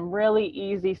do some really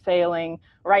easy sailing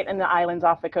right in the islands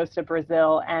off the coast of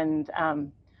Brazil, and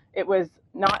it was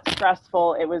not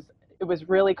stressful. It was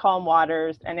really calm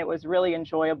waters, and it was really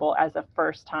enjoyable as a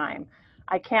first time.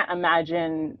 I can't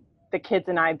imagine the kids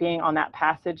and I being on that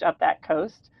passage up that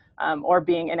coast, or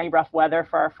being in any rough weather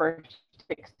for our first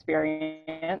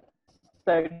experience.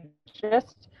 So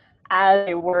just as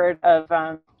a word of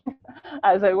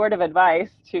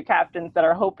advice to captains that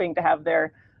are hoping to have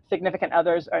their significant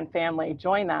others and family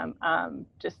join them,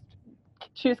 just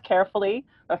choose carefully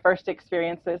the first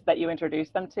experiences that you introduce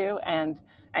them to, and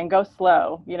go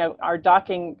slow. You know, our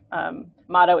docking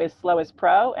motto is slow is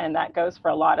pro, and that goes for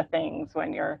a lot of things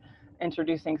when you're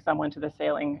introducing someone to the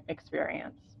sailing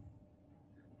experience.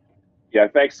 Yeah,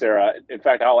 thanks, Sarah. In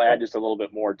fact, I'll add just a little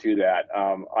bit more to that.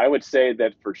 I would say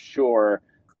that for sure,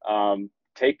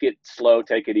 take it slow,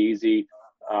 take it easy.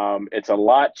 It's a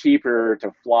lot cheaper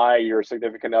to fly your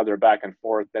significant other back and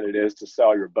forth than it is to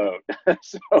sell your boat.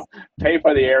 So pay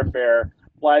for the airfare,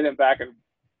 fly them back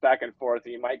and forth,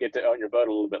 and you might get to own your boat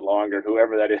a little bit longer,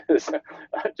 whoever that is,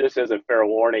 just as a fair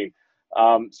warning.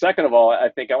 Second of all, I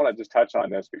think I want to just touch on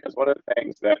this, because one of the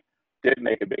things that did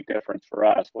make a big difference for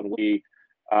us when we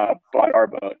bought our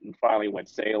boat and finally went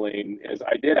sailing is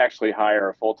I did actually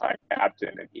hire a full-time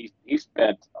captain, and he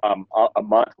spent a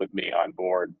month with me on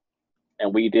board,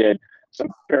 and we did some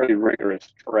fairly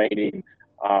rigorous training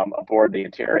aboard the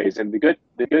Antares. And the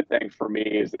good thing for me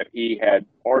is that he had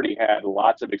already had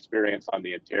lots of experience on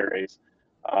the Antares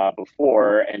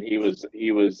before, and he was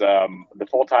the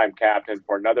full-time captain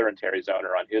for another Antares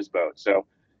owner on his boat. So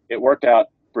it worked out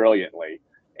brilliantly.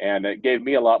 And it gave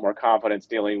me a lot more confidence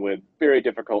dealing with very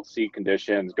difficult sea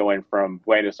conditions, going from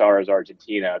Buenos Aires,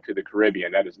 Argentina to the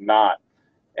Caribbean. That is not,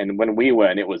 and when we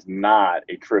went, it was not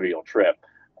a trivial trip,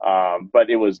 but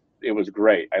it was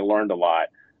great. I learned a lot.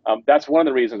 That's one of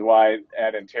the reasons why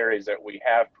at Antares that we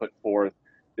have put forth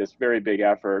this very big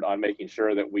effort on making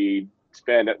sure that we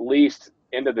spend at least,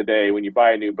 end of the day, when you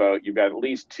buy a new boat, you've got at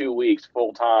least 2 weeks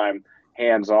full-time,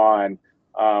 hands-on,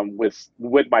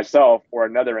 with myself or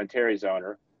another Antares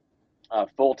owner,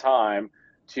 full-time,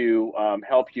 to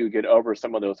help you get over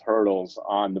some of those hurdles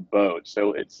on the boat.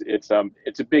 So it's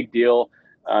a big deal.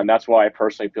 That's why I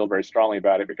personally feel very strongly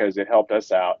about it, because it helped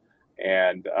us out.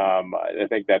 And I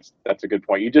think that's a good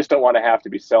point. You just don't want to have to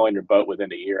be selling your boat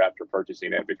within a year after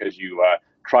purchasing it because you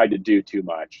tried to do too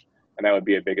much. And that would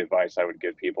be a big advice I would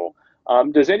give people.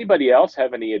 Does anybody else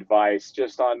have any advice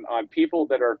just on people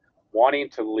that are wanting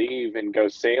to leave and go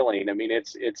sailing? I mean,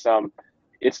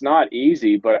 it's not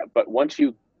easy, but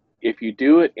if you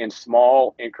do it in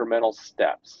small incremental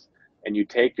steps and you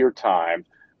take your time,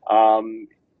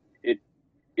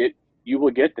 you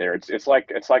will get there. It's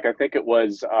like I think it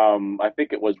was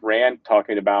Rand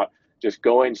talking about just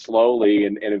going slowly,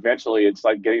 and eventually it's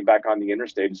like getting back on the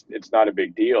interstate. It's not a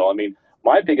big deal. I mean,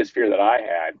 my biggest fear that I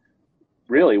had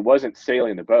really wasn't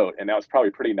sailing the boat, and that was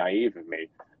probably pretty naive of me.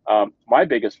 My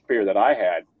biggest fear that I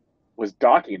had was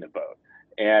docking the boat.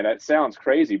 And it sounds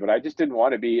crazy, but I just didn't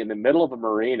want to be in the middle of a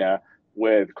marina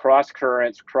with cross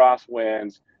currents, cross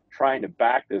winds, trying to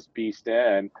back this beast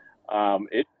in.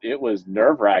 It was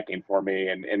nerve wracking for me.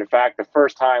 And in fact, the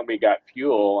first time we got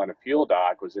fuel on a fuel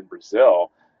dock was in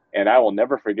Brazil. And I will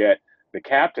never forget, the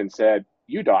captain said,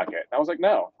 "You dock it." And I was like,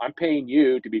 "No, I'm paying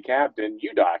you to be captain.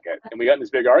 You dock it." And we got in this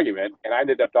big argument, and I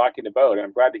ended up docking the boat. And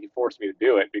I'm glad that he forced me to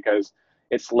do it, because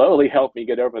it slowly helped me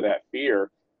get over that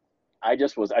fear. I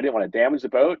didn't want to damage the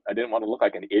boat. I didn't want to look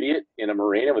like an idiot in a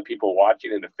marina with people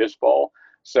watching in a fishbowl.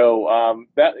 So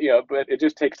but it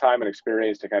just takes time and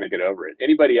experience to kind of get over it.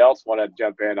 Anybody else want to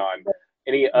jump in on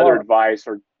any other advice?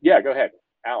 Or yeah, go ahead,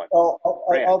 Alan.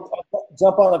 I'll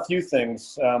jump on a few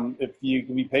things. If you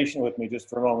can be patient with me just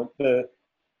for a moment.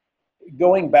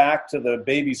 Going back to the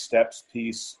baby steps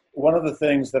piece, one of the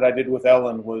things that I did with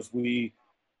Ellen was we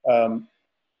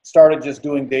started just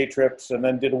doing day trips, and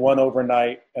then did 1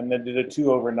 overnight, and then did a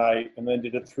 2 overnight, and then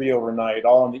did a 3 overnight,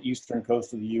 all on the eastern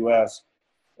coast of the U.S.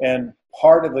 And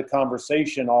part of the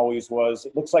conversation always was,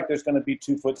 it looks like there's going to be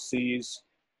 2-foot seas.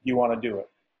 Do you want to do it?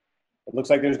 It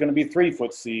looks like there's going to be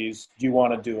 3-foot seas. Do you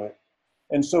want to do it?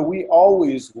 And so we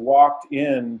always walked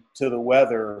in to the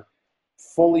weather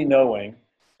fully knowing,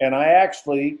 and I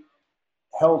actually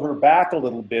held her back a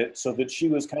little bit so that she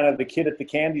was kind of the kid at the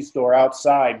candy store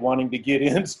outside wanting to get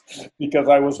in because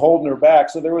I was holding her back.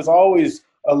 So there was always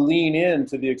a lean in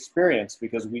to the experience,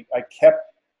 because I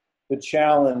kept the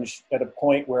challenge at a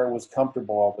point where it was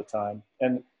comfortable all the time.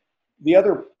 And the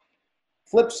other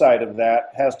flip side of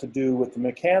that has to do with the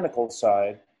mechanical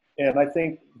side. And I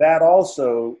think that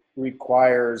also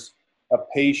requires a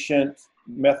patient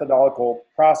methodological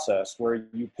process where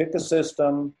you pick a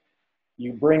system,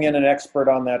 you bring in an expert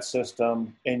on that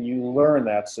system, and you learn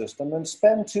that system, and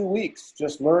spend 2 weeks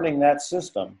just learning that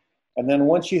system. And then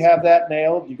once you have that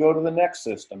nailed, you go to the next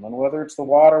system. And whether it's the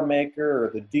water maker or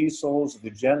the diesels or the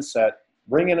genset,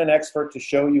 bring in an expert to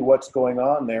show you what's going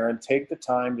on there, and take the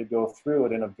time to go through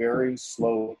it in a very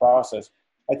slow process.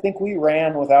 I think we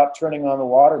ran without turning on the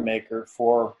water maker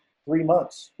for 3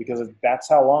 months, because that's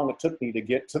how long it took me to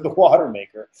get to the water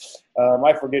maker.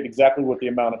 I forget exactly what the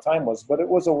amount of time was, but it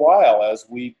was a while as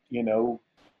we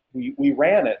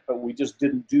ran it, but we just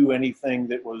didn't do anything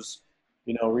that was,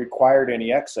 required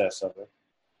any excess of it.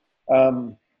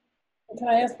 Can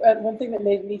I ask one thing that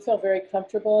made me feel very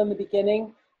comfortable in the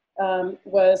beginning?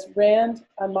 Was Rand,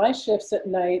 on my shifts at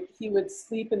night, he would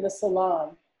sleep in the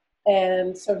salon.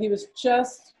 And so he was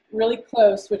just really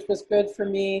close, which was good for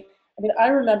me. I mean, I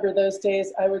remember those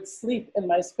days I would sleep in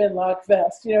my spin lock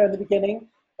vest, in the beginning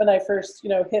when I first,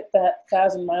 hit that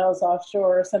 1,000 miles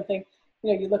offshore or something.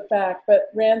 You look back, but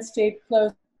Rand stayed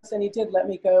close, and he did let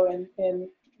me go and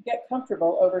get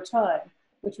comfortable over time,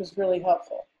 which was really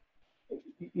helpful.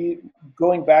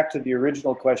 Going back to the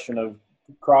original question of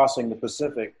crossing the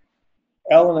Pacific,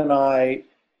 Ellen and I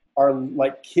are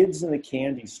like kids in the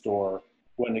candy store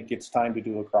when it gets time to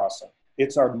do a crossing.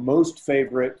 It's our most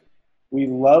favorite. We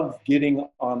love going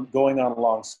on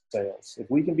long sails. If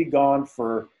we can be gone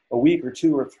for a week or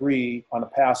 2 or 3 on a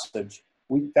passage,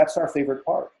 that's our favorite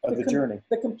part of the journey.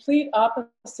 The complete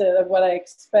opposite of what I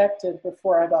expected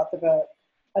before I bought the boat.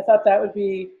 I thought that would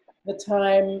be the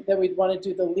time that we'd want to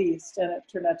do the least, and it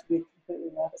turned out to be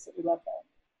completely the opposite. We love that.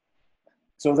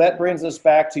 So that brings us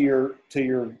back to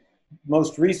your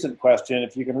most recent question.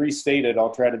 If you can restate it,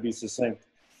 I'll try to be succinct.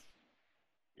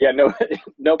 Yeah,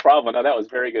 no problem. No, that was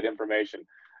very good information.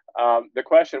 The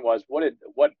question was,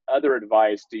 what other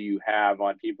advice do you have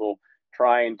on people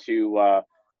trying to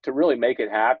really make it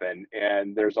happen?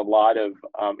 And there's a lot of,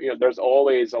 there's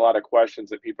always a lot of questions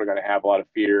that people are going to have, a lot of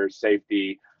fears,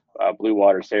 safety, blue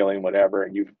water sailing, whatever.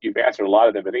 And you've answered a lot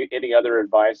of them. But any other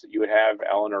advice that you would have,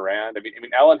 Ellen or Rand? I mean,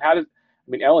 Ellen,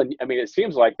 Ellen, it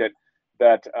seems like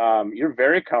that you're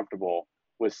very comfortable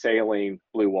with sailing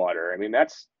blue water. I mean,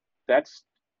 that's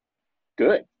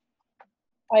good.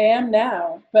 I am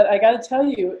now, but I got to tell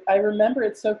you, I remember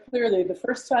it so clearly. The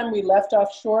first time we left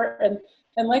offshore,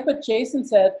 and like what Jason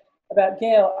said about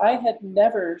Gail, I had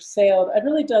never sailed. I'd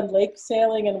really done lake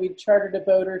sailing, and we'd chartered a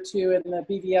boat or two in the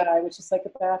BVI, which is like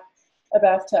a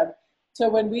bathtub. So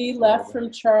when we left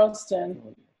from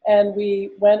Charleston and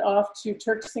we went off to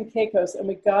Turks and Caicos, and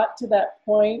we got to that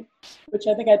point, which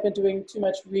I think I'd been doing too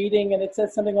much reading, and it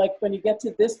said something like, when you get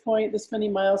to this point, this many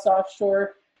miles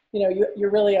offshore, you're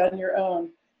really on your own.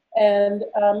 And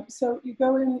so you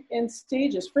go in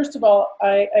stages. First of all,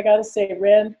 I got to say,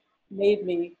 Rand made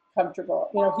me comfortable.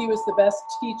 You know, he was the best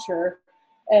teacher,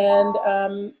 and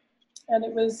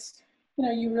it was,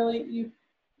 you know,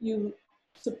 you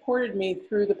supported me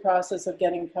through the process of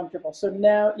getting comfortable. So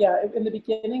now, yeah, in the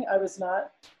beginning I was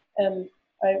not, and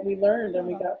we learned and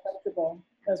we got comfortable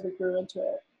as we grew into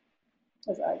it,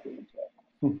 as I grew into it.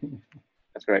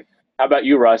 That's great. How about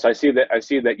you, Russ? I see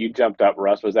that you jumped up,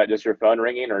 Russ. Was that just your phone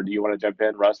ringing, or do you want to jump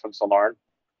in, Russ from Solarn?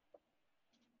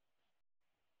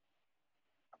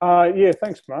 Yeah,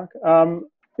 thanks, Mark.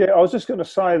 Yeah, I was just going to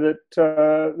say that,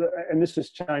 and this is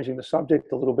changing the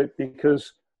subject a little bit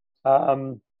because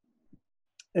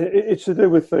it's to do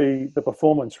with the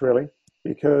performance, really,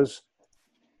 because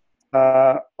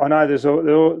I know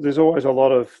there's always a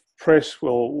lot of press.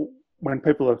 Well, when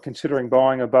people are considering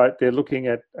buying a boat, they're looking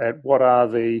at what are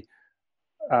the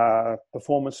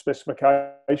performance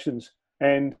specifications,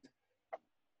 and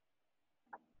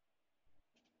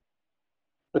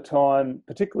the time,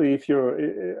 particularly if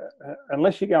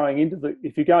unless you're going into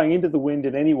the wind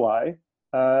in any way,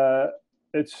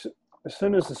 it's as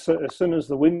soon as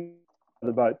the wind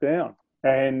the boat down,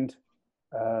 and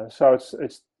so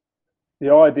it's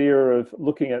the idea of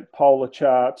looking at polar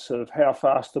charts of how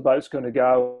fast the boat's going to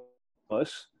go,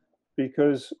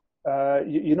 because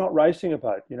you're not racing a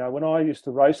boat. You know, when I used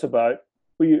to race a boat,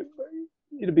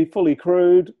 it'd be fully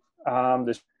crewed,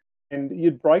 and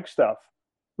you'd break stuff,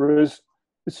 whereas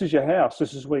this is your house.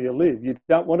 This is where you live. You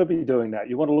don't want to be doing that.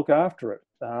 You want to look after it.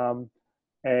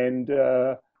 And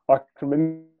I can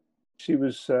remember she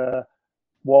was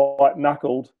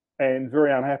white-knuckled and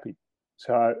very unhappy.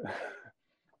 So,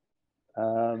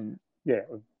 yeah.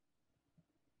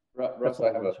 Russ, I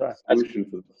have a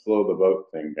solution to slow the boat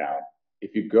thing down.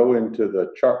 If you go into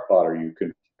the chart plotter, you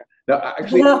can. Now,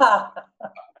 actually,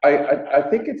 I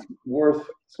think it's worth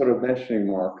sort of mentioning,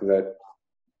 Mark, that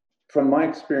from my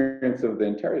experience of the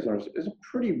interiors owners, there's a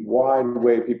pretty wide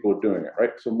way people are doing it,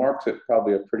 right? So Mark's at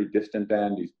probably a pretty distant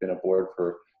end. He's been aboard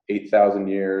for 8,000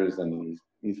 years, and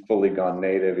he's fully gone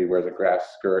native. He wears a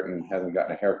grass skirt and hasn't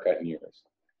gotten a haircut in years.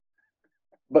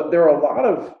 But there are a lot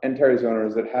of interiors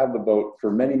owners that have the boat for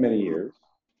many, many years,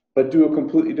 but do a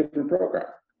completely different program,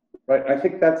 right? And I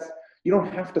think you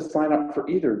don't have to sign up for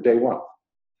either day one.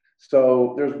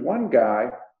 So there's one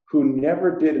guy who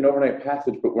never did an overnight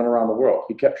passage but went around the world.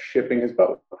 He kept shipping his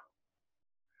boat.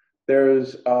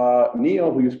 There's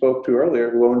Neil, who you spoke to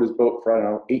earlier, who owned his boat for, I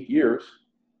don't know, 8 years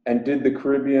and did the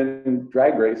Caribbean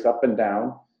drag race up and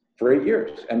down for 8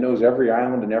 years and knows every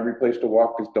island and every place to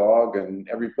walk his dog and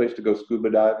every place to go scuba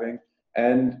diving.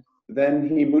 And then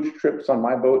he mooched trips on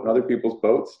my boat and other people's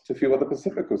boats to feel what the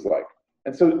Pacific was like.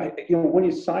 And so, when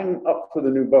you sign up for the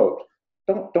new boat,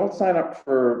 don't sign up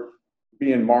for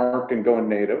being Mark and going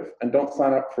native, and don't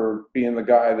sign up for being the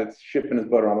guy that's shipping his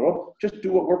boat around the world. Just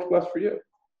do what works best for you.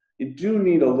 You do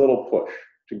need a little push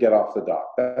to get off the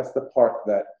dock. That's the part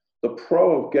that the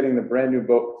pro of getting the brand new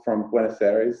boat from Buenos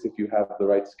Aires, if you have the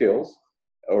right skills,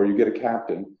 or you get a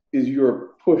captain, is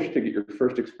your push to get your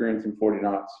first experience in 40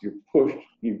 knots. You're pushed,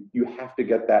 you have to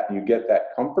get that, and you get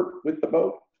that comfort with the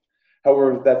boat.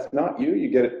 However, if that's not you, you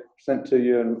get it sent to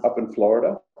you up in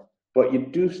Florida. But you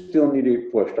do still need to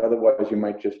get pushed. Otherwise, you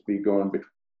might just be going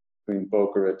between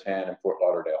Boca Raton and Fort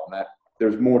Lauderdale. And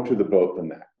there's more to the boat than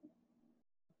that.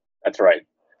 That's right.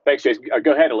 Thanks, Jason.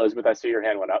 Go ahead, Elizabeth. I see your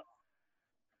hand went up.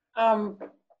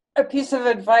 A piece of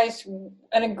advice,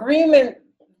 an agreement,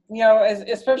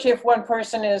 especially if one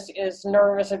person is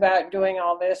nervous about doing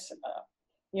all this,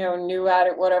 new at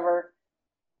it, whatever.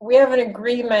 We have an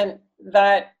agreement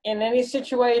that in any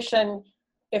situation,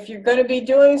 if you're going to be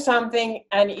doing something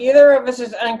and either of us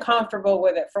is uncomfortable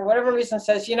with it, for whatever reason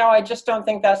says, I just don't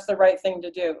think that's the right thing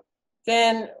to do,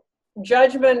 then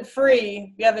judgment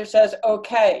free, the other says,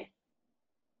 okay.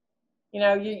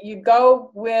 You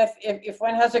go with, if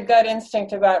one has a gut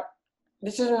instinct about,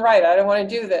 this isn't right, I don't want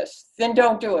to do this, then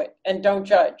don't do it and don't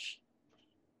judge.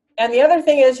 And the other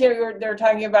thing is, they're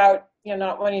talking about,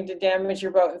 not wanting to damage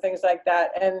your boat and things like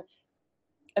that. And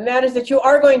that is that you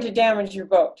are going to damage your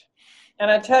boat. And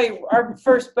I tell you, our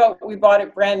first boat, we bought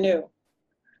it brand new.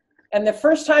 And the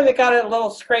first time it got a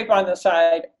little scrape on the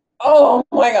side, oh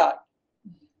my God.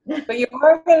 But you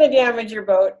are going to damage your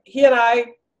boat. He and I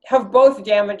have both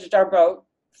damaged our boat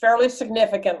fairly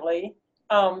significantly,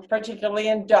 particularly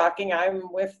in docking.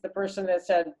 I'm with the person that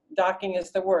said docking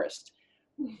is the worst.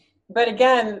 But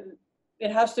again,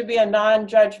 it has to be a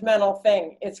non-judgmental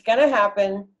thing. It's going to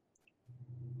happen.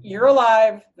 You're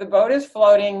alive. The boat is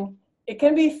floating. It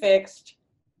can be fixed.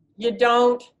 You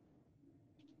don't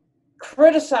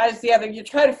criticize the other. You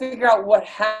try to figure out what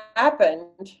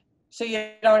happened so you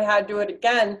don't have to do it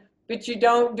again, but you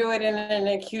don't do it in an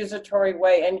accusatory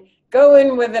way, and go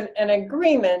in with an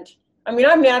agreement. I mean,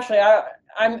 I'm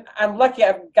lucky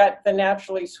I've got the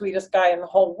naturally sweetest guy in the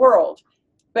whole world.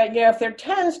 But, if there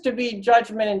tends to be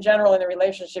judgment in general in the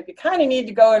relationship, you kind of need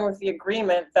to go in with the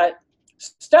agreement that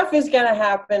stuff is going to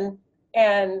happen,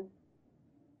 and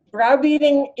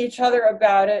browbeating each other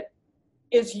about it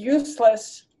is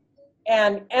useless,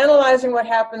 and analyzing what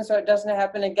happened so it doesn't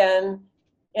happen again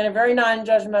in a very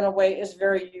non-judgmental way is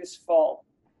very useful.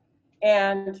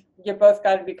 And you both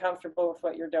got to be comfortable with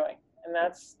what you're doing. And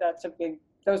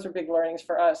those are big learnings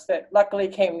for us that luckily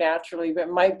came naturally, but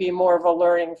might be more of a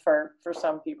learning for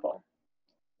some people.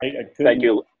 Thank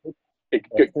you.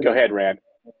 Go ahead, Rand.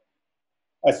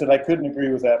 I said I couldn't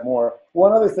agree with that more.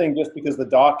 One other thing, just because the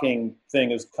docking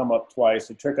thing has come up twice,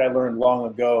 a trick I learned long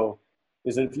ago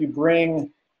is that if you bring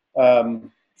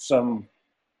some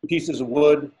pieces of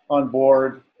wood on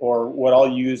board, or what I'll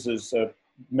use is a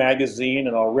magazine,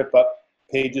 and I'll rip up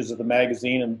pages of the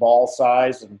magazine in ball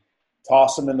size and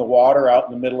toss them in the water out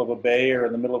in the middle of a bay or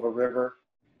in the middle of a river.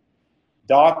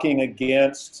 Docking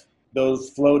against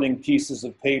those floating pieces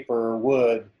of paper or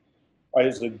wood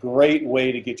is a great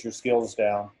way to get your skills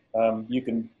down. You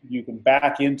can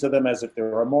back into them as if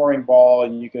they're a mooring ball,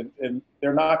 and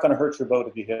they're not going to hurt your boat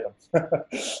if you hit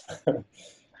them.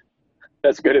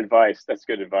 That's good advice.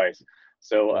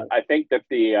 So I think that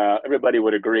everybody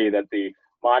would agree that the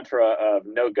mantra of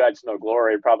no guts, no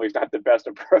glory probably is not the best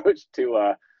approach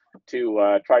to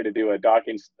try to do a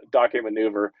docking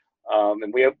maneuver.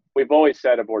 And we've always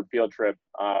said aboard Field Trip,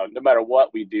 no matter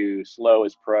what we do, slow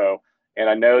is pro. And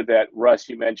I know that, Russ,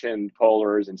 you mentioned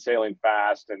polars and sailing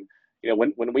fast. And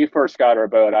when we first got our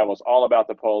boat, I was all about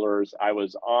the polars. I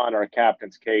was on our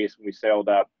captain's case when we sailed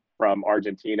up from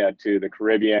Argentina to the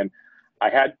Caribbean.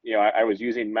 I was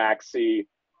using Maxi.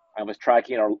 I was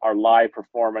tracking our live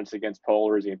performance against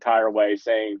polars the entire way,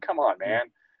 saying, "Come on, man,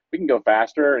 we can go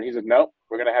faster." And he said, "Nope,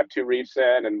 we're going to have 2 reefs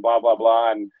in and blah, blah,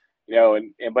 blah." And,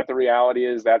 but the reality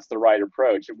is that's the right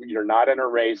approach. You're not in a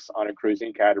race on a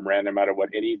cruising catamaran, no matter what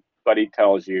anybody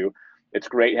tells you. It's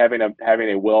great having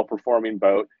a well-performing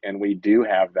boat, and we do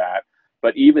have that.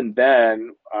 But even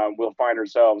then, we'll find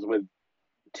ourselves with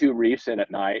 2 reefs in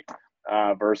at night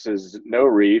versus no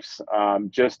reefs,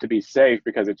 just to be safe,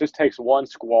 because it just takes one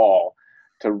squall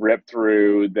to rip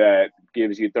through that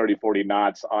gives you 30, 40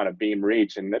 knots on a beam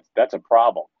reach, and that's a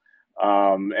problem.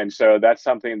 And so that's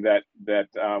something that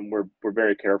we're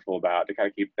very careful about, to kind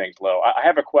of keep things low. I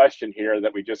have a question here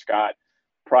that we just got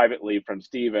privately from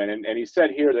Stephen, and he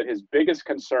said here that his biggest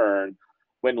concern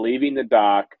when leaving the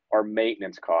dock are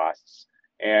maintenance costs,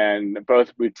 and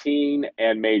both routine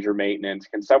and major maintenance.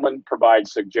 Can someone provide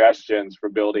suggestions for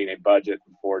building a budget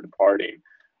before departing?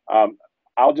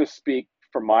 I'll just speak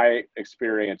from my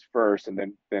experience first,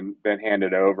 and then hand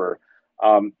it over.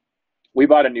 We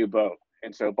bought a new boat,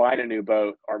 and so buying a new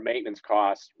boat, our maintenance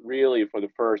costs really for the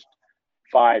first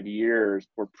 5 years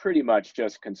were pretty much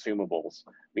just consumables,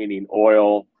 meaning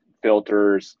oil,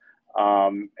 filters,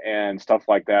 and stuff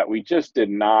like that. We just did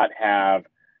not have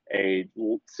a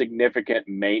significant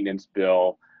maintenance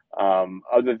bill,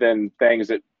 other than things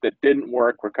that didn't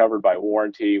work were covered by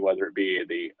warranty, whether it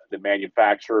be the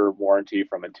manufacturer warranty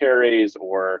from Antares,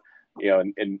 or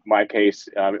in my case,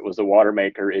 it was the water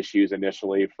maker issues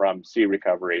initially from sea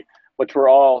recovery, which were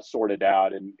all sorted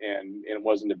out, and it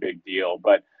wasn't a big deal.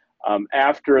 But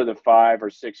after the 5 or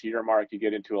 6 year mark, you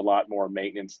get into a lot more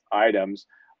maintenance items.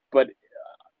 But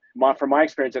from my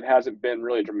experience, it hasn't been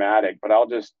really dramatic. But I'll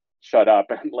just shut up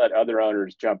and let other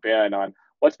owners jump in on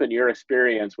what's been your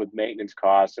experience with maintenance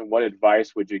costs, and what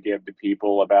advice would you give to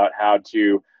people about how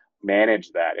to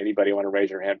manage that? Anybody want to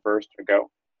raise your hand first or go?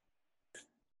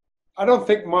 I don't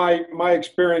think my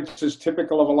experience is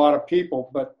typical of a lot of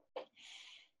people, but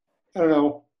I don't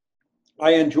know.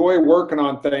 I enjoy working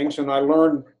on things, and I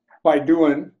learn by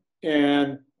doing.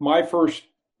 And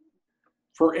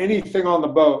for anything on the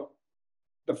boat,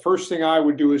 the first thing I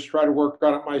would do is try to work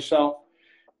on it myself.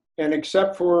 And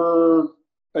except for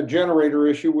a generator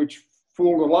issue, which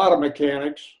fooled a lot of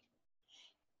mechanics,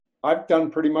 I've done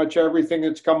pretty much everything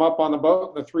that's come up on the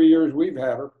boat in the 3 years we've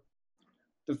had her.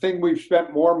 The thing we've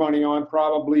spent more money on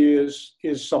probably is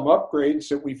some upgrades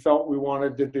that we felt we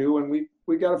wanted to do, and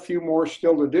we got a few more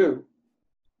still to do.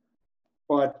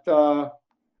 But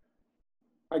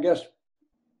I guess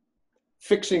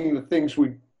fixing the things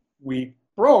we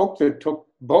broke that took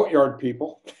boatyard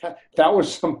people, that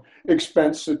was some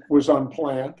expense that was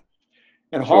unplanned.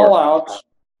 And haul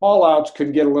outs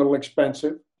can get a little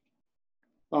expensive.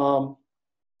 You're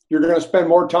going to spend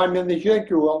more time than you think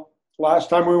you will. Last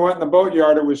time we went in the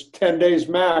boatyard, it was 10 days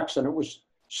max, and it was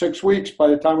 6 weeks by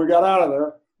the time we got out of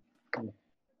there.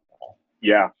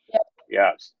 Yeah.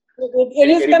 Yes. It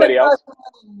is going Anybody to else? cost more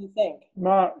than you think.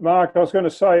 Mark, I was going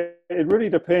to say it really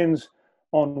depends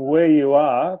on where you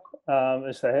are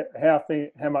as to how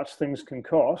much things can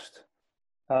cost,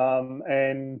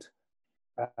 and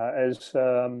as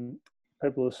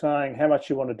people are saying, how much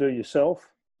you want to do yourself.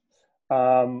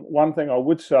 One thing I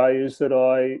would say is that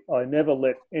I never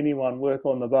let anyone work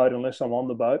on the boat unless I'm on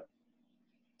the boat.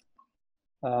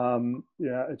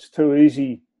 It's too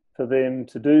easy for them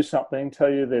to do something, tell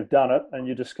you they've done it, and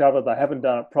you discover they haven't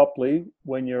done it properly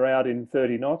when you're out in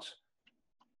 30 knots.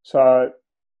 So,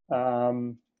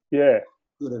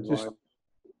 just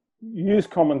use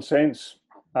common sense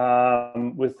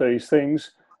with these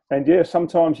things. And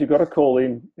sometimes you've got to call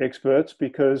in experts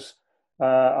because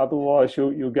otherwise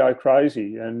you'll go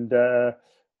crazy. And the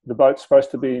boat's supposed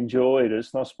to be enjoyed.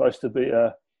 It's not supposed to be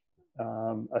a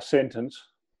sentence.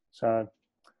 So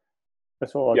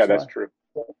that's all I'd say. Yeah, that's true.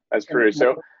 That's true.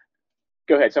 So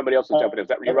go ahead. Somebody else will jump in. Is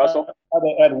that you, Russell?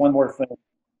 I'll add one more thing.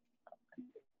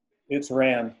 It's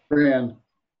Rand. Rand.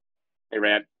 Hey,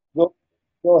 Rand. Go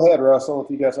ahead, Russell, if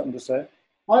you got something to say.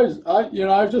 I was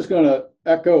just going to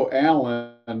echo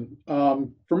Alan.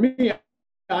 For me,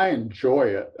 I enjoy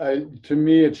it. To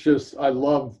me, it's just, I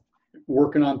love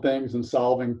working on things and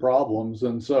solving problems.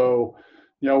 And so,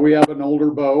 we have an older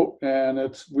boat and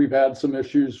we've had some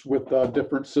issues with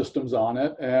different systems on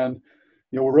it. And,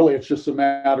 really it's just a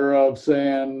matter of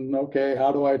saying, okay,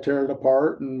 how do I tear it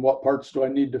apart and what parts do I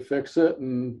need to fix it?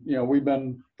 And, we've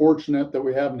been fortunate that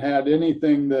we haven't had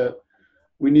anything that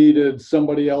we needed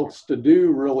somebody else to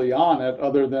do really on it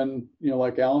other than,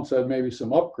 like Alan said, maybe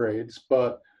some upgrades.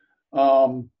 But,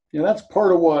 that's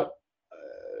part of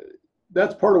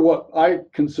what I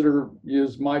consider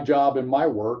is my job and my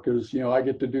work is, I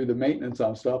get to do the maintenance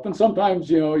on stuff. And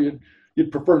sometimes,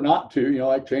 you'd prefer not to,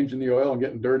 like changing the oil and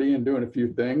getting dirty and doing a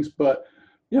few things. But,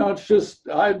 it's just,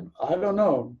 I don't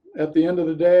know. At the end of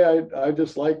the day, I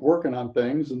just like working on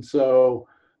things. And so,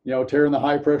 tearing the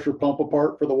high pressure pump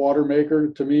apart for the water maker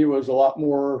to me was a lot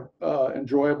more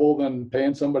enjoyable than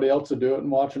paying somebody else to do it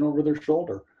and watching over their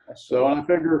shoulder. So I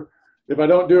figure if I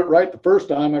don't do it right the first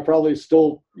time, I probably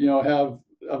still,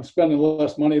 I'm spending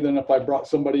less money than if I brought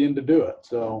somebody in to do it.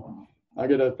 So I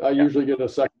usually get a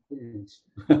second chance.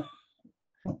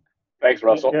 Thanks,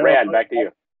 Russell. Rand, back to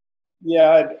you.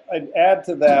 Yeah, I'd add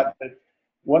to that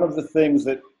one of the things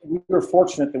that we were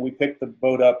fortunate that we picked the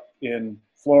boat up in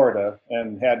Florida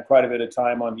and had quite a bit of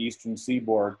time on the eastern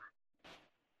seaboard.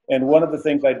 And one of the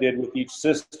things I did with each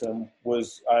system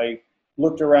was I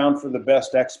looked around for the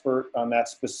best expert on that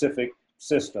specific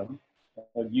system.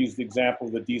 I'd use the example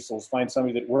of the diesels, find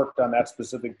somebody that worked on that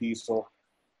specific diesel,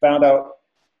 found out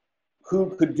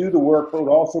who could do the work but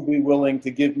would also be willing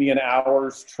to give me an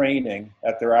hour's training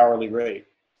at their hourly rate.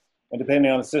 And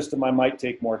depending on the system, I might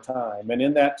take more time. And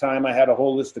in that time, I had a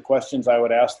whole list of questions I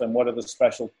would ask them. What are the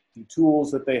specialty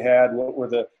tools that they had? What were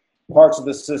the parts of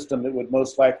the system that would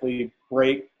most likely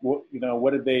break?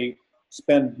 What did they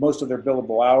spend most of their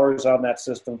billable hours on that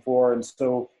system for? And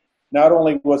so not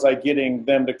only was I getting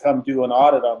them to come do an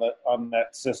audit on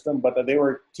that system, but they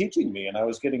were teaching me, and I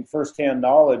was getting firsthand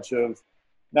knowledge of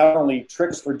not only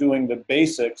tricks for doing the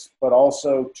basics, but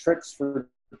also tricks for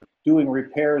doing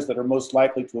repairs that are most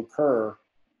likely to occur.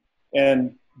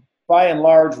 And by and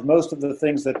large, most of the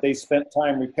things that they spent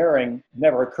time repairing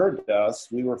never occurred to us.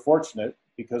 We were fortunate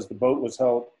because the boat was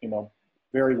held,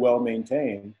 very well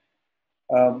maintained.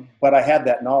 But I had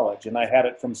that knowledge, and I had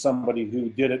it from somebody who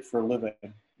did it for a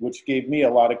living, which gave me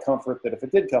a lot of comfort that if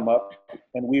it did come up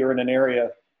and we were in an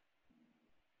area,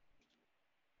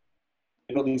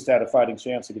 it at least had a fighting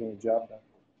chance of getting the job done.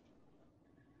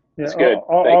 Yeah, that's good.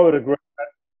 I would agree with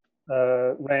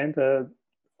that, Rand.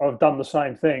 I've done the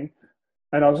same thing,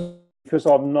 and because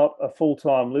I'm not a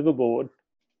full-time liveaboard,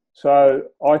 so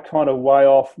I kind of weigh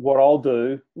off what I'll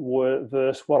do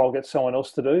versus what I'll get someone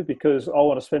else to do because I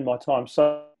want to spend my time.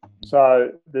 So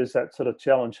there's that sort of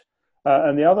challenge.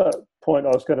 And the other point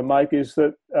I was going to make is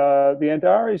that the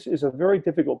Andaris is a very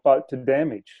difficult boat to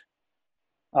damage.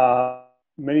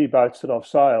 Many boats that I've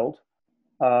sailed,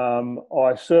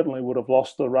 I certainly would have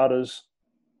lost the rudders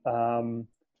on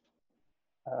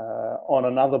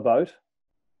another boat.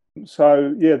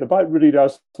 So, yeah, the boat really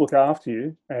does look after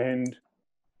you. And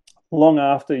long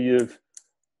after you've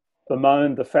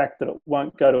bemoaned the fact that it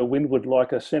won't go to windward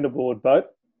like a centreboard boat,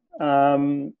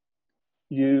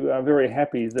 you are very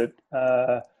happy that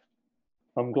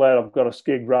I'm glad I've got a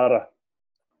skeg rudder.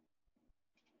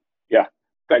 Yeah,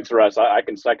 thanks, Russ. I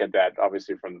can second that.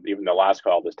 Obviously, from even the last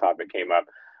call, this topic came up.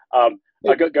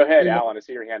 Go ahead, Alan. I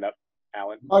see your hand up,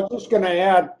 Alan. I was just going to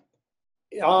add,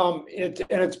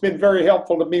 It's been very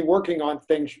helpful to me working on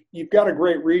things. You've got a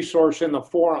great resource in the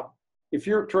forum. If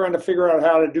you're trying to figure out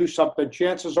how to do something,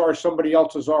 chances are somebody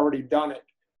else has already done it.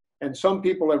 And some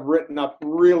people have written up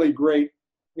really great,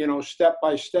 step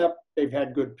by step. They've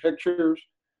had good pictures.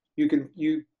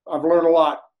 I've learned a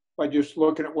lot by just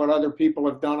looking at what other people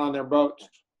have done on their boats.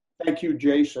 Thank you,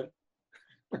 Jason.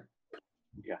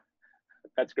 Yeah,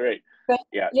 that's great.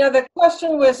 Yeah. The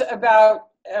question was about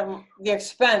the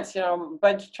expense,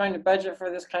 trying to budget for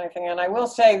this kind of thing. And I will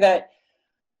say that,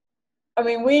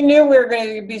 we knew we were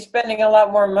going to be spending a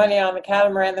lot more money on the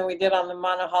catamaran than we did on the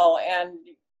monohull, and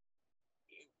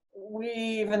we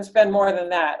even spend more than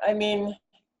that.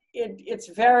 It's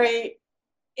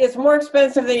more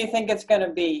expensive than you think it's going to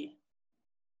be.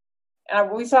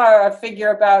 We saw a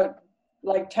figure about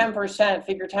like 10%,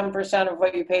 figure 10% of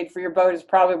what you paid for your boat is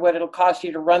probably what it'll cost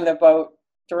you to run the boat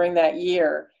during that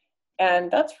year. And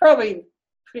that's probably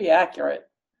pretty accurate.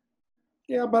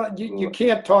 Yeah, but you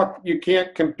can't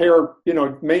compare,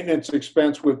 maintenance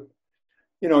expense with,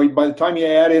 by the time you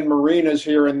add in marinas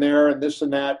here and there and this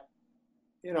and that,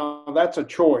 that's a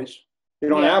choice. You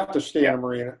don't have to stay in a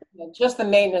marina. Just the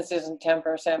maintenance isn't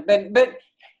 10%, but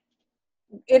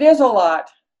it is a lot.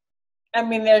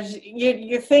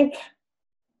 You think,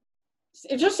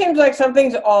 it just seems like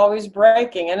something's always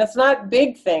breaking, and it's not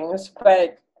big things,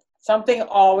 but something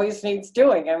always needs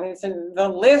doing. It's in the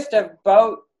list of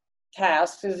boat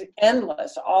tasks is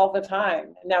endless all the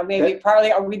time. Now, maybe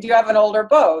partly we do have an older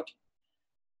boat.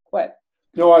 What?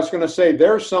 No, I was going to say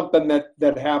there's something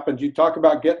that happens. You talk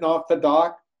about getting off the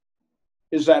dock,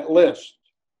 is that list.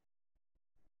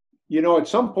 At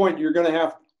some point you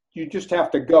just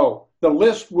have to go. The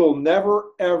list will never,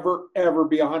 ever, ever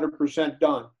be 100%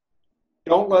 done.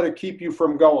 Don't let it keep you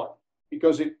from going,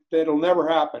 because it'll never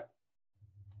happen.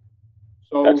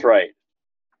 So that's right.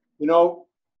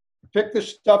 Pick the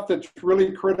stuff that's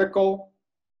really critical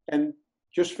and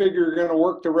just figure you're going to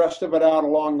work the rest of it out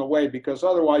along the way, because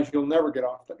otherwise you'll never get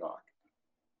off the dock.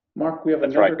 Mark, we have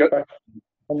another question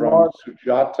from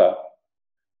Sujata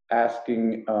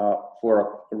asking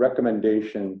for a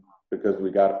recommendation, because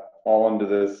we got all into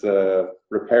this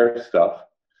repair stuff,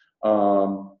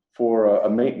 for a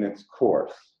maintenance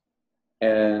course.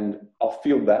 And I'll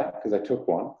field that because I took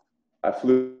one. I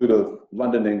flew to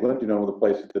London, England, the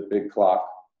place with the big clock.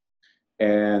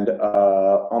 And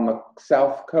on the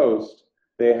South Coast,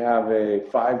 they have a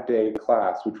 5-day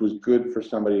class, which was good for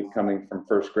somebody coming from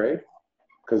first grade,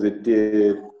 because it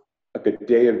did like a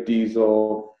day of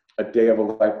diesel, a day of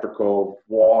electrical,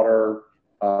 water,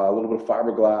 a little bit of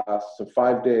fiberglass. So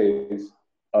 5 days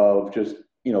of just,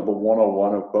 the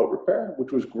 101 of boat repair,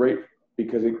 which was great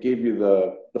because it gave you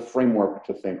the framework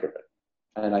to think of it.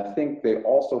 And I think they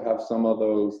also have some of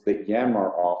those that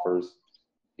Yanmar offers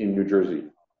in New Jersey.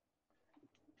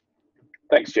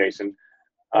 Thanks, Jason.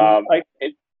 Can I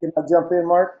jump in,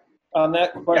 Mark, on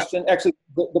that question? Yeah. Actually,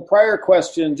 the prior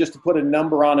question, just to put a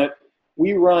number on it,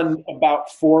 we run about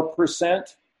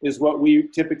 4% is what we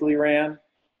typically ran.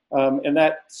 And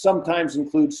that sometimes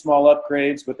includes small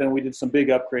upgrades, but then we did some big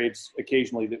upgrades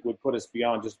occasionally that would put us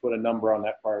beyond, just put a number on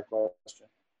that prior question.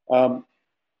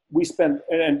 We spend,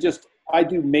 I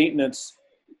do maintenance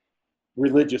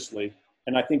religiously,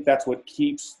 and I think that's what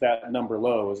keeps that number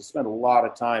low, is I spend a lot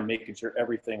of time making sure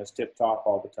everything is tip top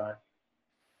all the time.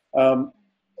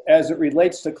 As it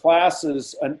relates to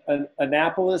classes,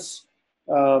 Annapolis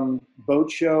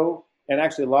boat show, and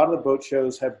actually a lot of the boat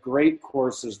shows have great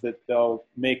courses that they'll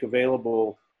make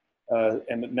available.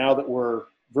 And now that we're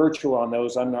virtual on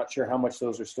those, I'm not sure how much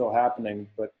those are still happening,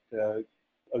 but a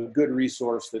good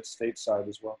resource that's stateside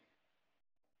as well.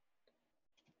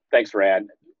 Thanks, Rad.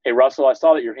 Hey, Russell, I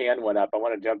saw that your hand went up. I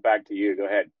want to jump back to you. Go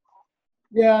ahead.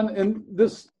 Yeah, and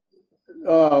this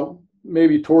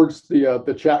maybe towards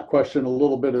the chat question a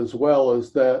little bit as well,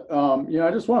 is that,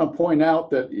 I just want to point out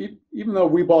that even though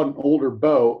we bought an older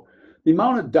boat, the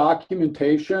amount of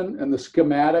documentation and the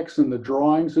schematics and the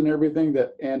drawings and everything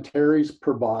that Antares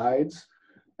provides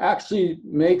actually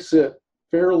makes it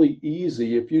fairly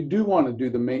easy if you do want to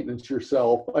do the maintenance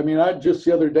yourself. I just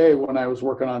the other day when I was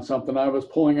working on something, I was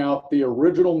pulling out the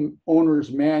original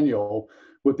owner's manual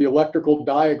with the electrical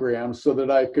diagrams so that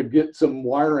I could get some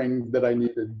wiring that I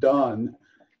needed done.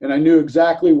 And I knew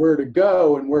exactly where to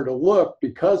go and where to look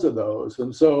because of those.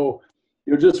 And so,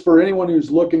 just for anyone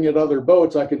who's looking at other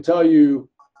boats, I can tell you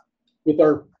with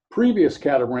our previous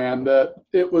catamaran that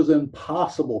it was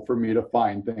impossible for me to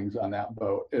find things on that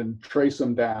boat and trace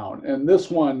them down. And this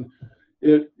one,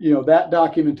 that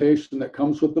documentation that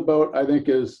comes with the boat, I think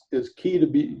is key to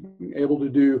being able to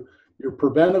do your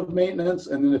preventive maintenance.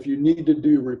 And then if you need to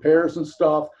do repairs and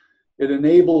stuff, it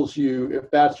enables you, if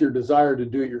that's your desire to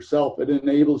do it yourself, it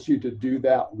enables you to do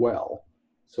that well.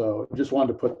 So just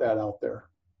wanted to put that out there.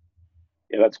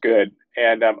 Yeah, that's good.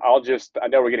 And I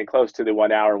know we're getting close to the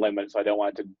 1 hour limit, so I don't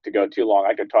want it to go too long.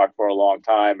 I could talk for a long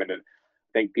time, and I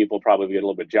think people probably get a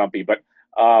little bit jumpy. But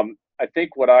I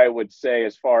think what I would say,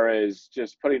 as far as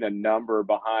just putting a number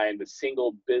behind the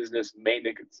single business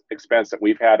maintenance expense that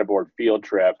we've had aboard Field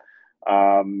Trip,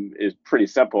 is pretty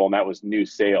simple, and that was new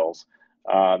sales.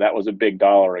 That was a big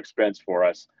dollar expense for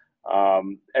us.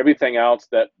 Everything else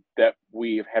that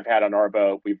we have had on our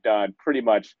boat, we've done pretty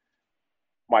much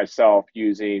myself,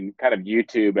 using kind of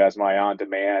YouTube as my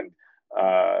on-demand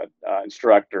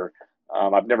instructor.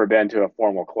 I've never been to a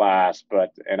formal class,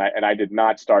 and I did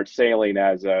not start sailing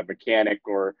as a mechanic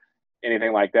or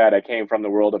anything like that. I came from the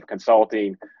world of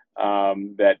consulting.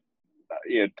 That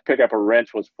to pick up a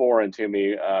wrench was foreign to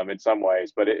me in some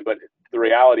ways, but the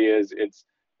reality is it's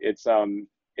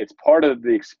part of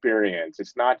the experience.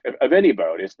 It's not of any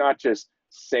boat. It's not just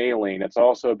sailing. It's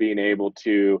also being able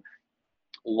to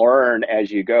learn as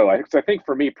you go. I think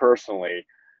for me personally,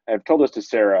 I've told this to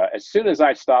Sarah, as soon as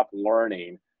I stop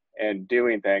learning and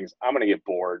doing things, I'm going to get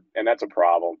bored, and that's a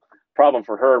problem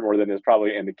for her more than it's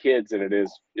probably in the kids than it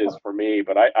is for me.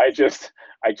 But I just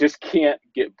can't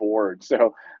get bored.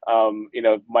 So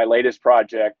my latest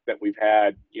project that we've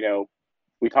had,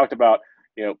 we talked about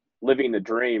living the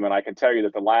dream, and I can tell you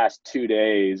that the last 2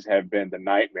 days have been the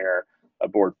nightmare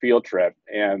aboard Field Trip.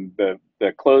 And the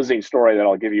closing story that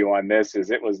I'll give you on this is,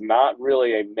 it was not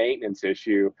really a maintenance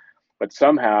issue, but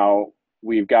somehow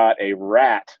we've got a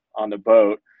rat on the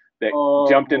boat that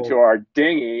jumped into our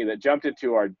dinghy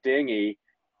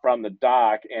from the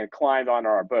dock and climbed onto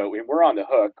our boat. We're on the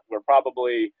hook. We're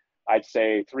probably, I'd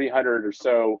say, 300 or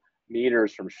so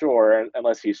meters from shore,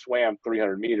 unless he swam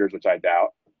 300 meters, which I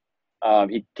doubt.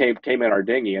 He came in our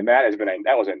dinghy, and that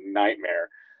was a nightmare,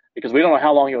 because we don't know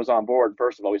how long he was on board.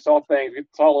 First of all, we saw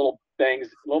little things,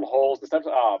 little holes and stuff.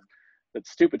 The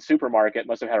stupid supermarket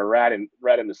must have had a rat in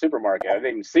the supermarket. I didn't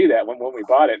even see that when we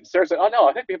bought it. And Sarah said, "Oh no,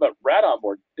 I think we have a rat on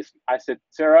board." I said,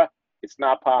 "Sarah, it's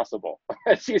not possible."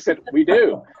 She said, "We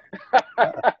do,"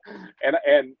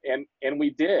 and we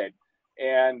did.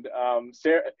 And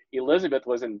Elizabeth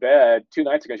was in bed 2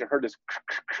 nights ago. She heard this,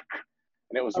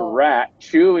 and it was a rat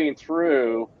chewing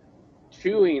through.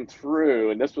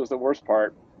 And this was the worst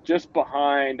part. Just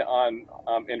behind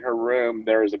in her room,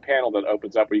 there is a panel that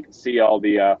opens up where you can see all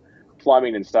the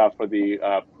plumbing and stuff for the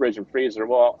fridge and freezer.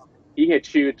 Well, he had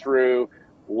chewed through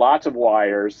lots of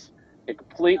wires. It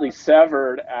completely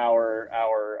severed our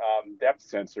depth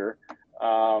sensor,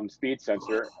 speed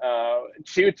sensor,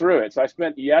 chewed through it. So I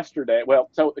spent yesterday,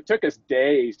 so it took us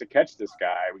days to catch this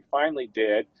guy. We finally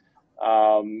did.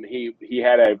 He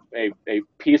had a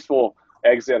peaceful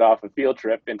exit off a Field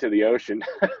Trip into the ocean.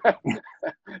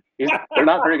 They're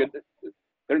not very good.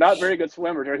 They're not very good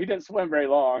swimmers. He didn't swim very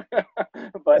long.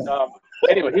 But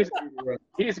anyway,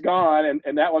 he's gone,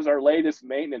 and that was our latest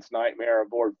maintenance nightmare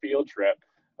aboard Field Trip.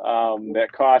 That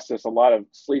cost us a lot of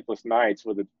sleepless nights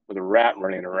with a rat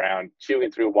running around, chewing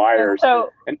through wires.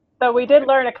 So we did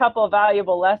learn a couple of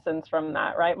valuable lessons from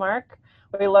that, right, Mark?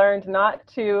 We learned not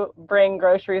to bring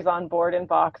groceries on board in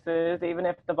boxes, even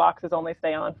if the boxes only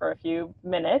stay on for a few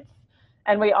minutes.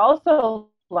 And we also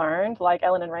learned, like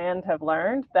Ellen and Rand have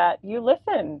learned, that you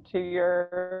listen to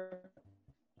your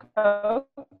co-captain.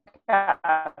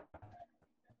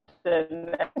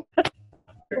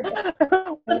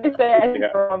 When you say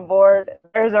you're on board,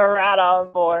 there's a rat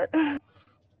on board.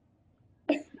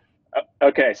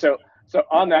 Okay, so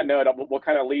on that note, we'll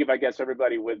kind of leave, I guess,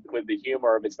 everybody with the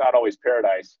humor of it's not always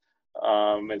paradise,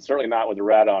 and certainly not with the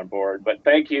rat on board. But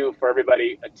thank you for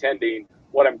everybody attending.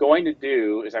 What I'm going to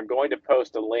do is I'm going to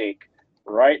post a link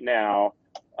right now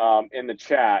in the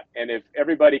chat, and if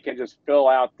everybody can just fill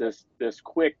out this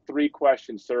quick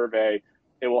 3-question survey,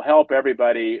 it will help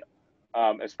everybody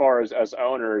as far as us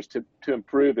owners to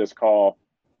improve this call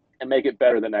and make it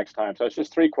better the next time. So it's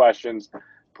just 3 questions.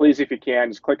 Please, if you can,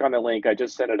 just click on the link. I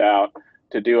just sent it out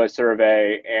to do a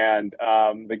survey. And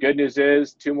the good news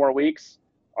is 2 more weeks.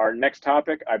 Our next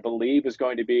topic, I believe, is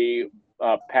going to be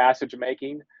passage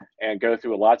making, and go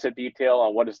through lots of detail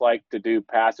on what it's like to do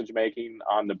passage making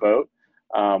on the boat,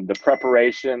 the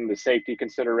preparation, the safety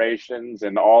considerations,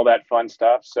 and all that fun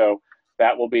stuff. So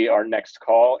that will be our next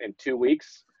call in 2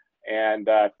 weeks. And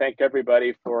thank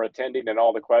everybody for attending and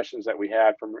all the questions that we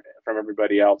had from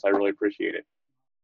everybody else. I really appreciate it.